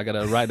adjective. I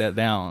gotta write that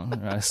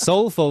down.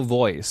 Soulful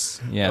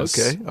voice. Yes.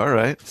 Okay, all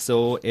right.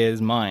 So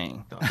is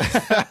mine.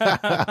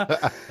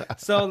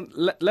 So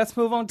let's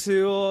move on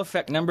to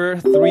fact number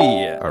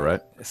 3. All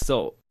right.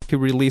 So he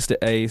released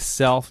a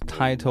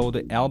self-titled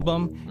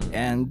album,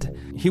 and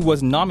he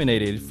was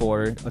nominated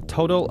for a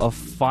total of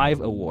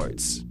 5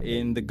 awards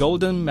in the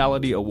Golden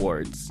Melody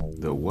Awards.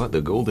 The what?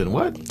 The golden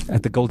what?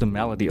 At the Golden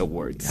Melody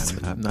Awards.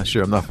 I'm not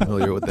sure. I'm not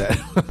familiar with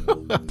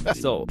that.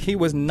 So he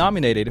was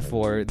nominated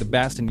for the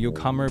Best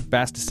Newcomer,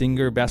 Best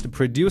Singer, Best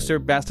Producer,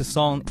 Best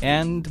Song,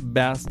 and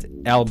Best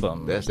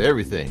Album. That's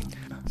everything.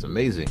 It's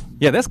amazing.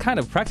 Yeah, that's kind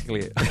of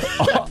practically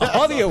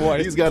all the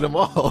awards. He's got them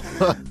all.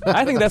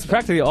 I think that's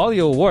practically all the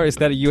awards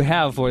that you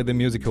have for the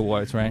music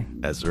awards, right?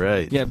 That's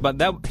right. Yeah,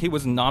 but he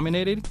was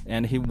nominated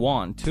and he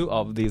won 2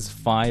 of these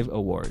 5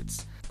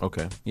 awards.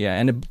 Okay. Yeah,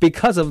 and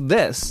because of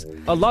this,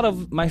 a lot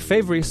of my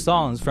favorite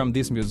songs from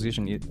this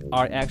musician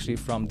are actually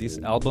from this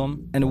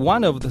album. And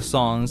one of the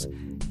songs,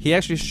 he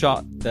actually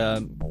shot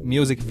the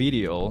music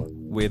video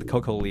with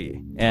Coco Lee.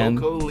 And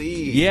Coco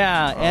Lee.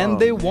 yeah, and Oh,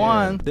 they man.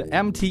 won the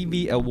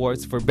MTV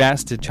Awards for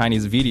Best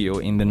Chinese Video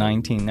in the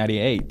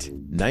 1998.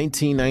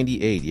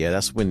 1998. Yeah,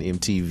 that's when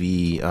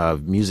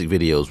MTV music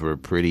videos were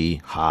pretty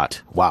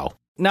hot. Wow.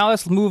 Now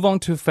let's move on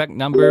to fact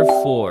number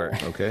 4.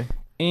 Okay.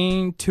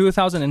 In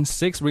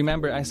 2006,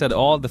 remember I said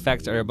all the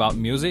facts are about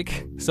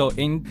music. So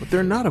But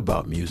they're not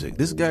about music.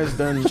 This guy's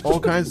done all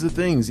kinds of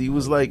things. He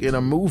was like in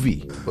a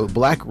movie,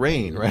 Black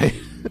Rain, right?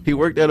 He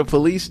worked at a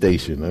police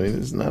station. I mean,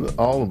 it's not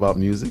all about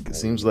music. It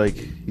seems like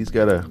he's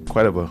got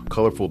quite of a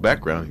colorful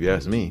background, if you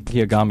ask me.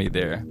 he got me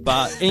there.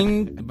 But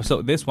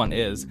so this one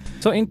is.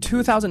 So in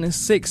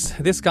 2006,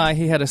 this guy,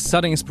 he had a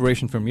sudden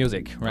inspiration for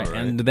music, right? All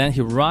right. And then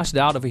he rushed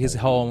out of his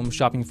home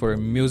shopping for a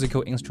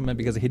musical instrument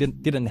because he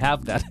didn't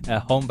have that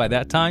at home by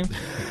that time.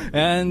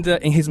 And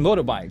in his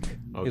motorbike,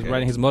 He's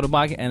riding his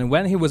motorbike, and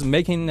when he was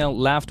making a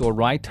left or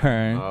right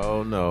turn,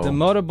 Oh no. the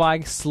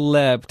motorbike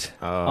slipped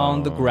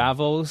on the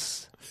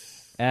gravels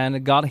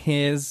and got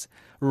his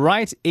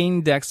right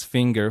index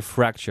finger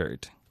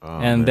fractured.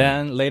 And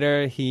then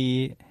later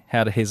he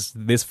had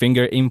this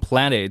finger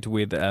implanted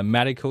with a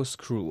medical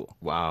screw.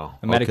 Wow.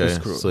 A medical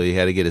screw. So he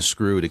had to get a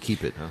screw to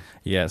keep it, huh?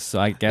 Yes, so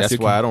I guess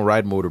That's why I don't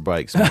ride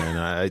motorbikes,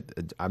 man.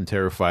 I'm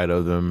terrified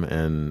of them,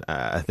 and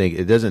I think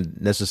it doesn't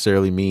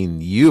necessarily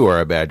mean you are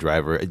a bad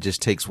driver. It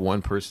just takes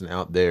one person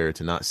out there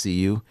to not see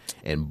you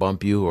and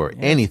bump you or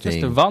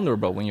anything. Just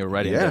vulnerable when you're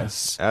riding this.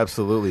 Yes,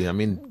 absolutely. I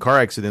mean, car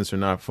accidents are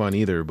not fun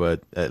either,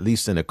 but at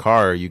least in a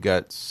car, you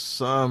got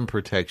some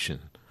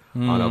protection.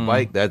 On a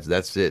bike,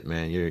 that's it,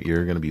 man.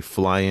 You're gonna be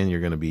flying.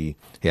 You're gonna be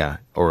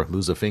or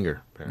lose a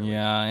finger. Apparently.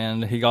 Yeah,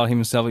 and he got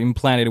himself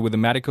implanted with a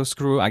medical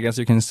screw. I guess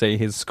you can say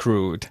he's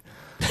screwed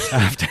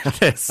after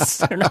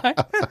this, right?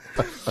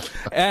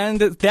 And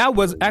that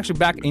was actually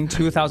back in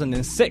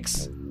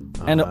 2006.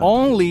 And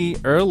only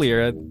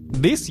earlier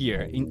this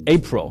year, in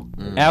April,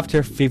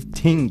 after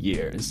 15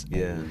 years,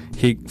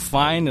 he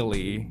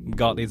finally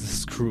got his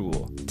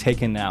screw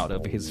taken out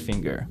of his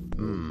finger.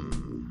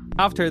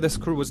 After the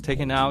screw was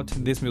taken out,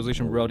 this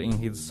musician wrote in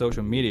his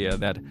social media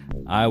that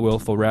I will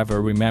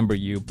forever remember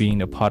you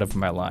being a part of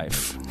my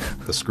life.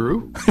 The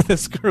screw? The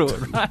screw,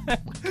 right?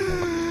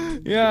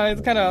 Yeah,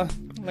 it's kind of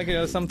like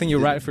something you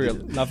write for your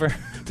lover.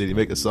 Did he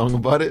make a song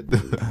about it?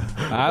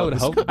 I would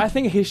hope. I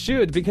think he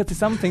should, because it's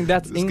something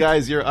that's This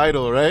guy's your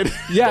idol, right?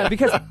 Yeah,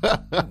 because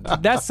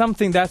that's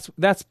something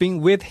that's been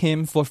with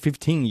him for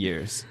 15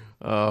 years.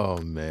 Oh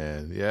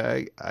man,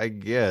 yeah, I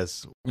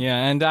guess. Yeah,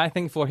 and I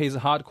think for his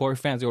hardcore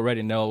fans, you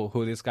already know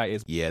who this guy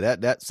is. Yeah,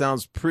 that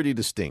sounds pretty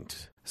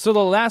distinct. So the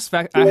last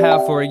fact I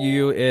have for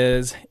you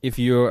is, if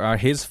you are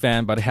his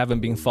fan but haven't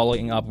been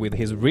following up with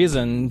his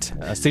recent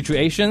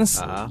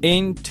situations,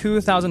 in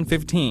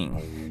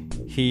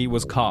 2015, he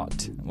was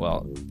caught,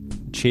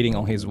 cheating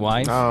on his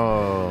wife.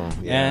 Oh,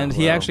 yeah. And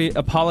he actually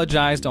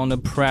apologized on a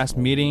press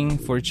meeting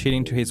for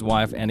cheating to his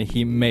wife, and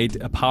he made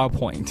a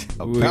PowerPoint.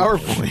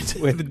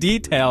 With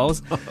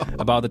details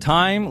about the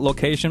time,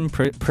 location,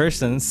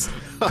 persons,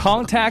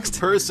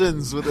 context.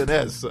 Persons with an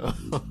S.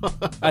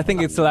 I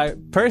think it's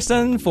like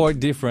person for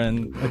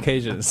different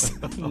occasions,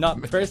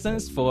 not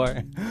persons for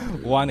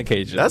one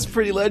occasion. That's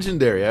pretty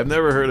legendary. I've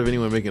never heard of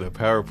anyone making a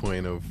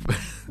PowerPoint of...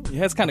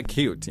 Yeah, it's kind of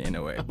cute in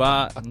a way.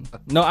 But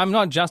no, I'm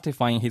not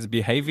justifying his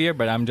behavior,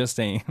 but I'm just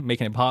saying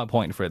making a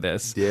PowerPoint for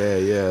this.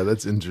 Yeah,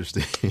 that's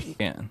interesting.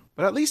 Yeah.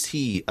 But at least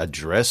he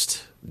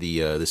addressed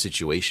the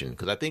situation,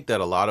 because I think that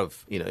a lot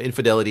of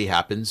infidelity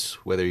happens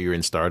whether you're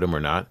in stardom or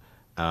not.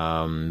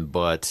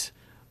 But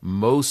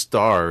most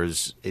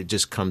stars, it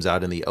just comes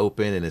out in the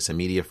open and it's a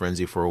media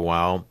frenzy for a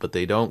while, but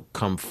they don't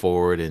come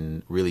forward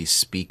and really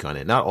speak on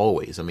it. Not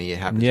always. I mean, it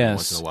happens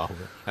once in a while.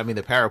 I mean,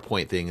 the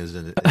PowerPoint thing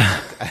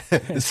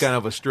it's kind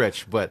of a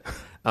stretch, but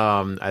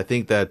I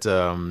think that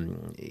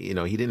he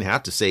didn't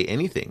have to say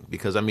anything,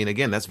 because I mean,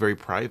 again, that's very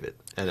private,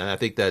 and I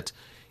think that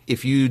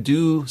if you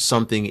do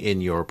something in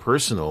your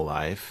personal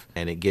life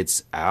and it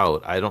gets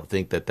out, I don't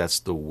think that that's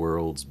the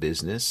world's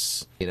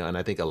business, and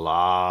I think a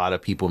lot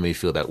of people may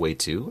feel that way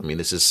too. I mean,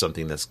 this is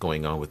something that's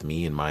going on with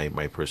me in my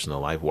personal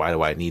life. Why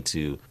do I need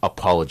to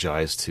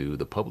apologize to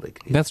the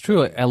public? That's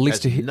true. At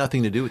least it has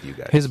nothing to do with you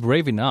guys. He's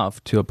brave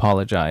enough to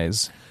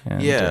apologize.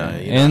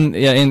 And,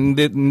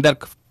 in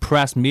that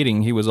press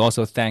meeting, he was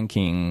also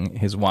thanking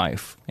his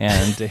wife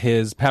and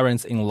his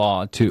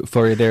parents-in-law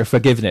for their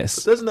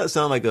forgiveness. Doesn't that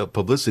sound like a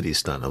publicity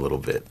stunt a little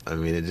bit? I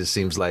mean, it just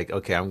seems like,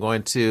 okay, I'm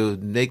going to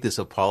make this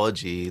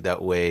apology.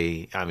 That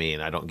way, I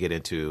mean, I don't get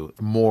into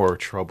more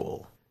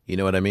trouble. You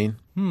know what I mean?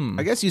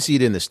 I guess you see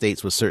it in the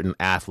States with certain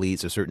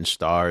athletes or certain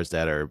stars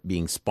that are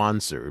being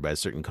sponsored by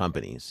certain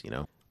companies,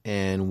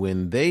 And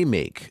when they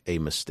make a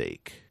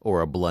mistake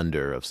or a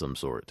blunder of some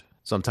sort,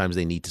 sometimes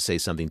they need to say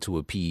something to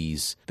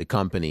appease the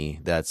company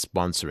that's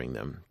sponsoring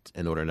them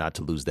in order not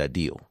to lose that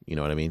deal. You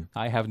know what I mean?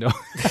 I don't know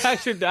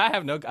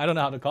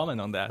how to comment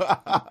on that.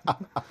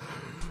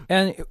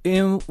 And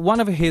in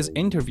one of his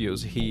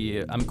interviews,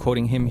 I'm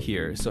quoting him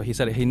here. So he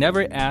said he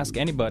never asked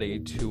anybody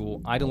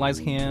to idolize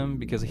him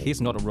because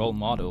he's not a role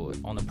model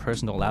on a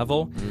personal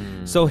level.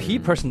 So he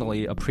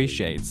personally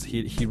appreciates,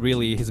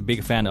 he's a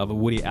big fan of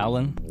Woody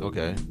Allen.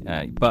 Okay.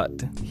 But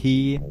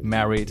he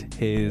married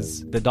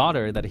the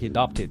daughter that he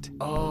adopted.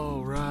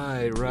 Oh,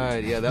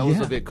 right. Yeah, that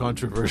was a bit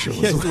controversial.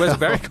 Yes, it was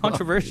very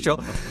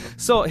controversial.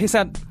 So he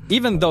said,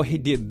 even though he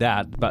did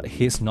that, but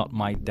he's not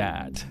my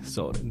dad.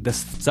 So the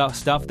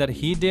stuff that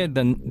he did,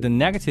 the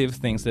negative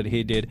things that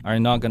he did are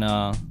not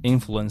gonna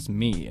influence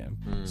me.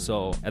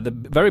 So at the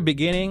very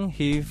beginning,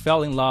 he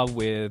fell in love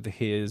with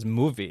his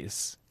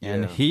movies.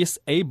 And he's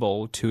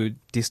able to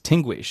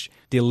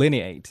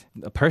delineate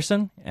a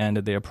person and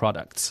their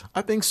products.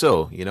 I think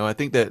so. I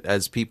think that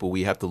as people,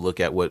 we have to look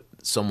at what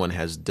someone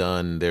has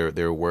done,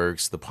 their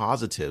works, the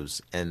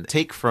positives, and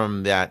take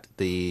from that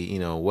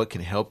what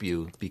can help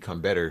you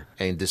become better,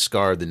 and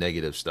discard the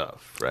negative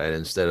stuff, right?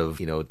 Instead of,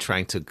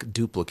 trying to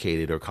duplicate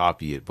it or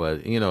copy it.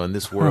 But, in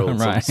this world,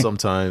 Right.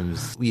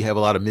 sometimes we have a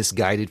lot of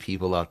misguided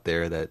people out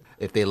there that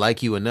if they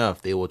like you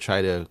enough, they will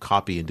try to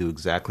copy and do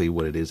exactly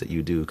what it is that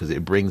you do because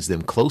it brings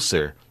them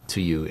closer to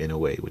you in a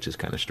way, which is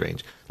kind of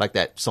strange. Like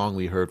that song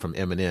we heard from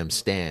Eminem,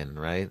 Stan,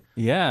 right?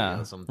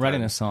 Yeah, Sometimes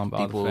writing a song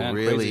about people a fan,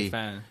 really, crazy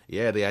fan.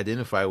 yeah, they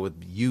identify with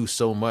you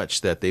so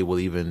much that they will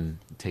even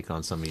take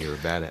on some of your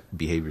bad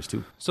behaviors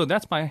too. So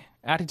that's my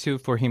attitude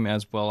for him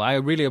as well. I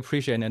really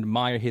appreciate and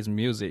admire his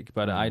music,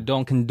 but I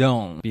don't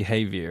condone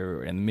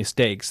behavior and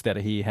mistakes that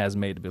he has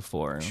made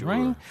before,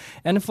 right?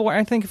 And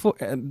I think for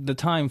the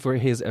time for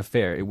his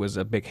affair, it was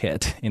a big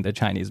hit in the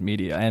Chinese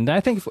media. And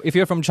I think if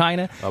you're from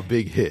China, A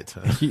big hit.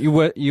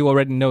 you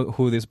already know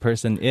who this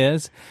person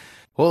is.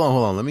 Hold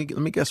on. Let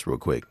me guess real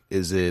quick.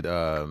 Is it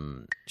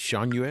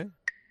Shan Yue?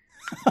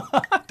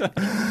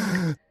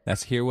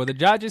 Let's hear what the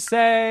judges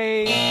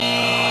say.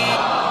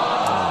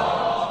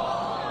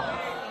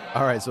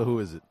 All right, so who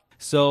is it?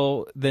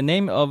 So the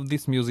name of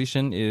this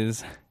musician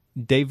is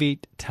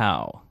David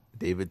Tao.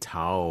 David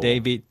Tao.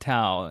 David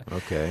Tao.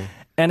 Okay.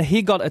 And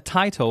he got a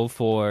title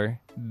for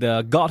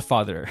the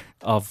godfather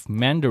of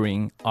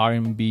Mandarin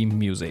R&B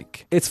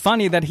music. It's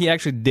funny that he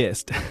actually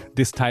dissed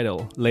this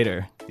title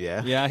later.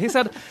 Yeah? Yeah, he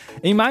said,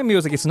 in my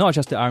music, it's not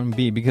just the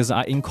R&B because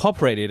I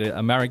incorporated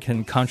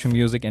American country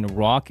music and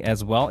rock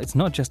as well. It's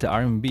not just the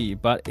R&B,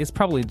 but it's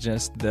probably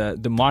just the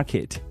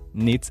market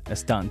needs a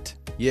stunt.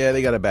 Yeah,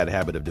 they got a bad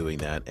habit of doing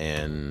that,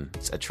 and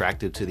it's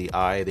attractive to the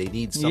eye. They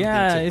need something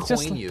to it's coin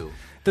just you.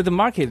 The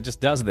market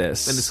just does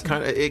this. And it's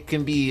it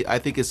can be, I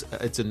think it's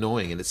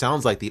annoying, and it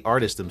sounds like the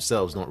artists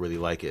themselves don't really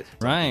like it.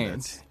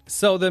 Right.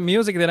 So the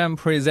music that I'm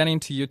presenting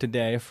to you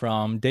today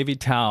from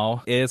David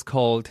Tao is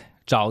called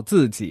找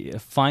自己,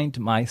 Find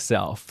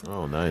Myself.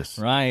 Oh, nice.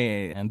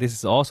 Right. And this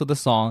is also the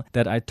song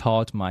that I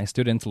taught my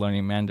students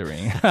learning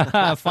Mandarin.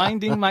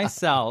 Finding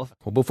Myself.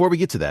 Well, before we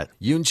get to that,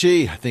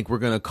 Yoon-chi, I think we're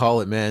going to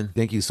call it, man.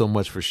 Thank you so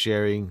much for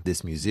sharing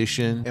this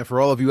musician. And for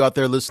all of you out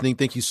there listening,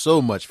 thank you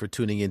so much for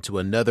tuning into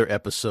another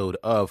episode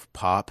of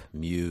Pop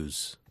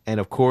Muse. And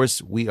of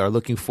course, we are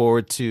looking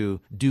forward to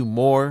do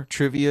more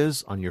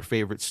trivias on your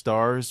favorite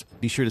stars.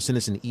 Be sure to send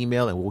us an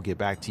email and we'll get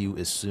back to you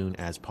as soon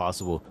as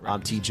possible.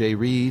 I'm TJ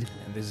Reed.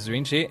 And this is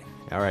Rinchi.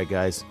 All right,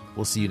 guys.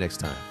 We'll see you next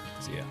time.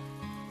 See ya.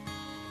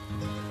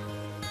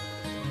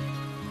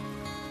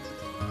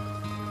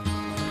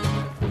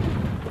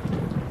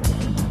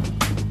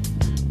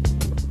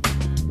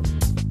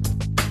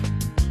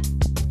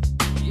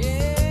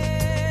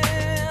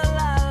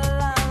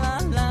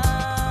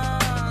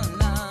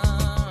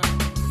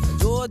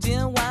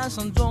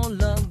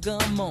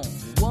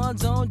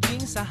走进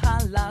撒哈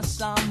拉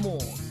沙漠，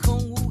空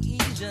无一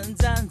人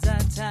站在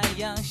太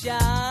阳下。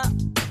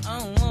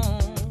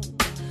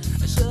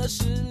摄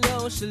氏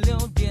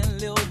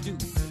66.6度，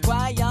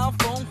快要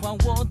风化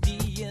我的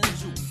眼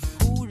珠。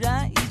忽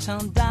然一场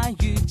大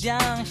雨降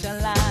下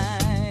来，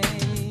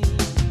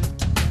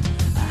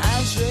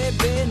汗水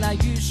被那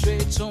雨水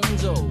冲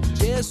走，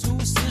结束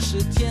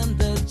40天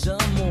的折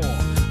磨。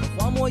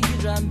荒漠已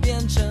然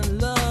变成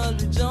了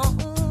绿洲。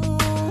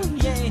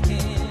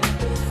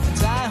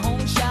彩虹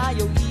下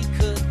有一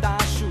棵大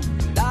树，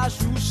大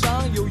树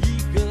上有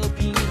一个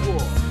苹果，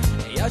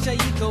咬下一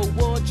口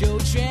我就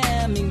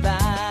全明白。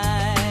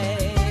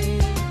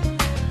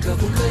可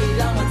不可以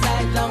让我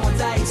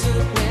再一次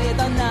回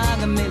到那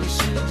个美丽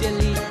世界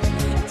里，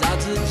找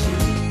自己，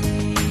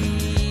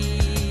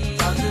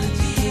找自己。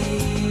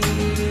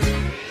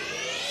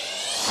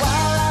哗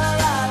啦啦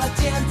啦啦，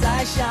天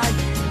在下雨，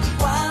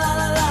哗啦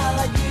啦啦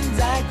啦，云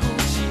在哭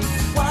泣，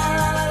哗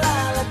啦啦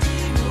啦啦，滴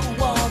入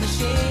我的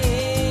心。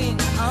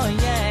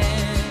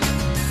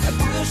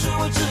说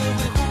我只会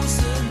胡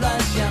思乱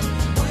想，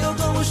不要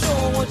跟我说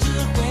我只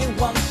会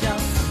妄想，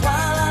哗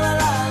啦啦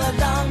啦啦，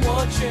让我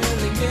去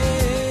领略。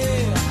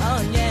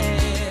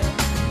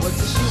我只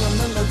希望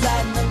能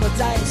够再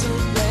一次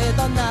回到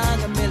那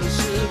个美丽时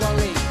光里，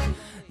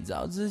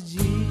找自己。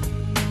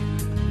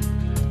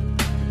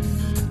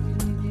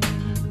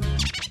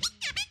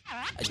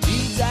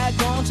挤在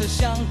公车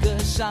像个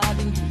沙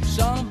丁鱼，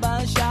上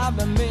班下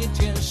班每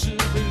天是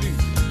规律，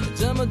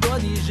这么多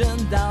的人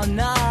到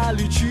哪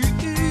里去？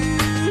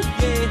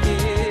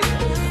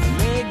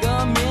每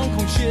个面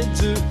孔写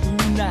着无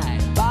奈，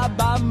爸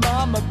爸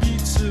妈妈彼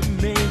此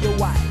没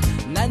有爱，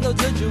难道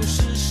这就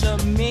是生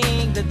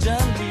命的真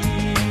理？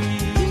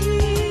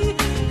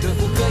可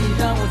不可以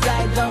让我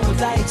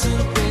再一次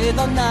回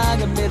到那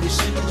个美丽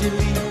世界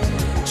里，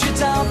去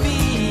逃避？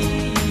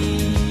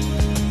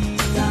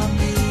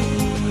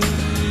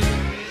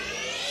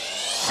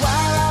哗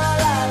啦啦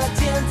啦啦，天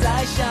在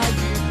下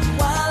雨，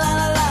哗啦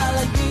啦啦啦，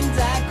云在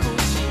哭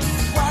泣，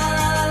哗啦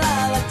啦啦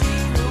啦，滴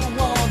入我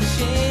的心。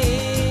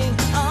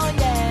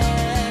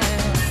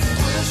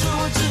不要说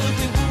我只会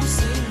胡思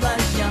乱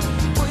想，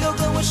不要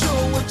跟我说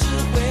我只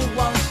会妄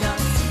想，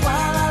哗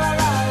啦啦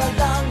啦啦，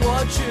让我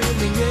去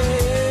领略。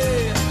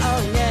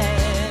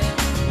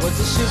我只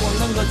希望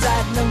能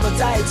够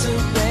再一次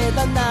回到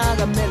那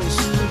个美丽时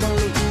光里，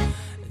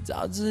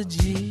找自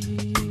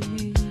己。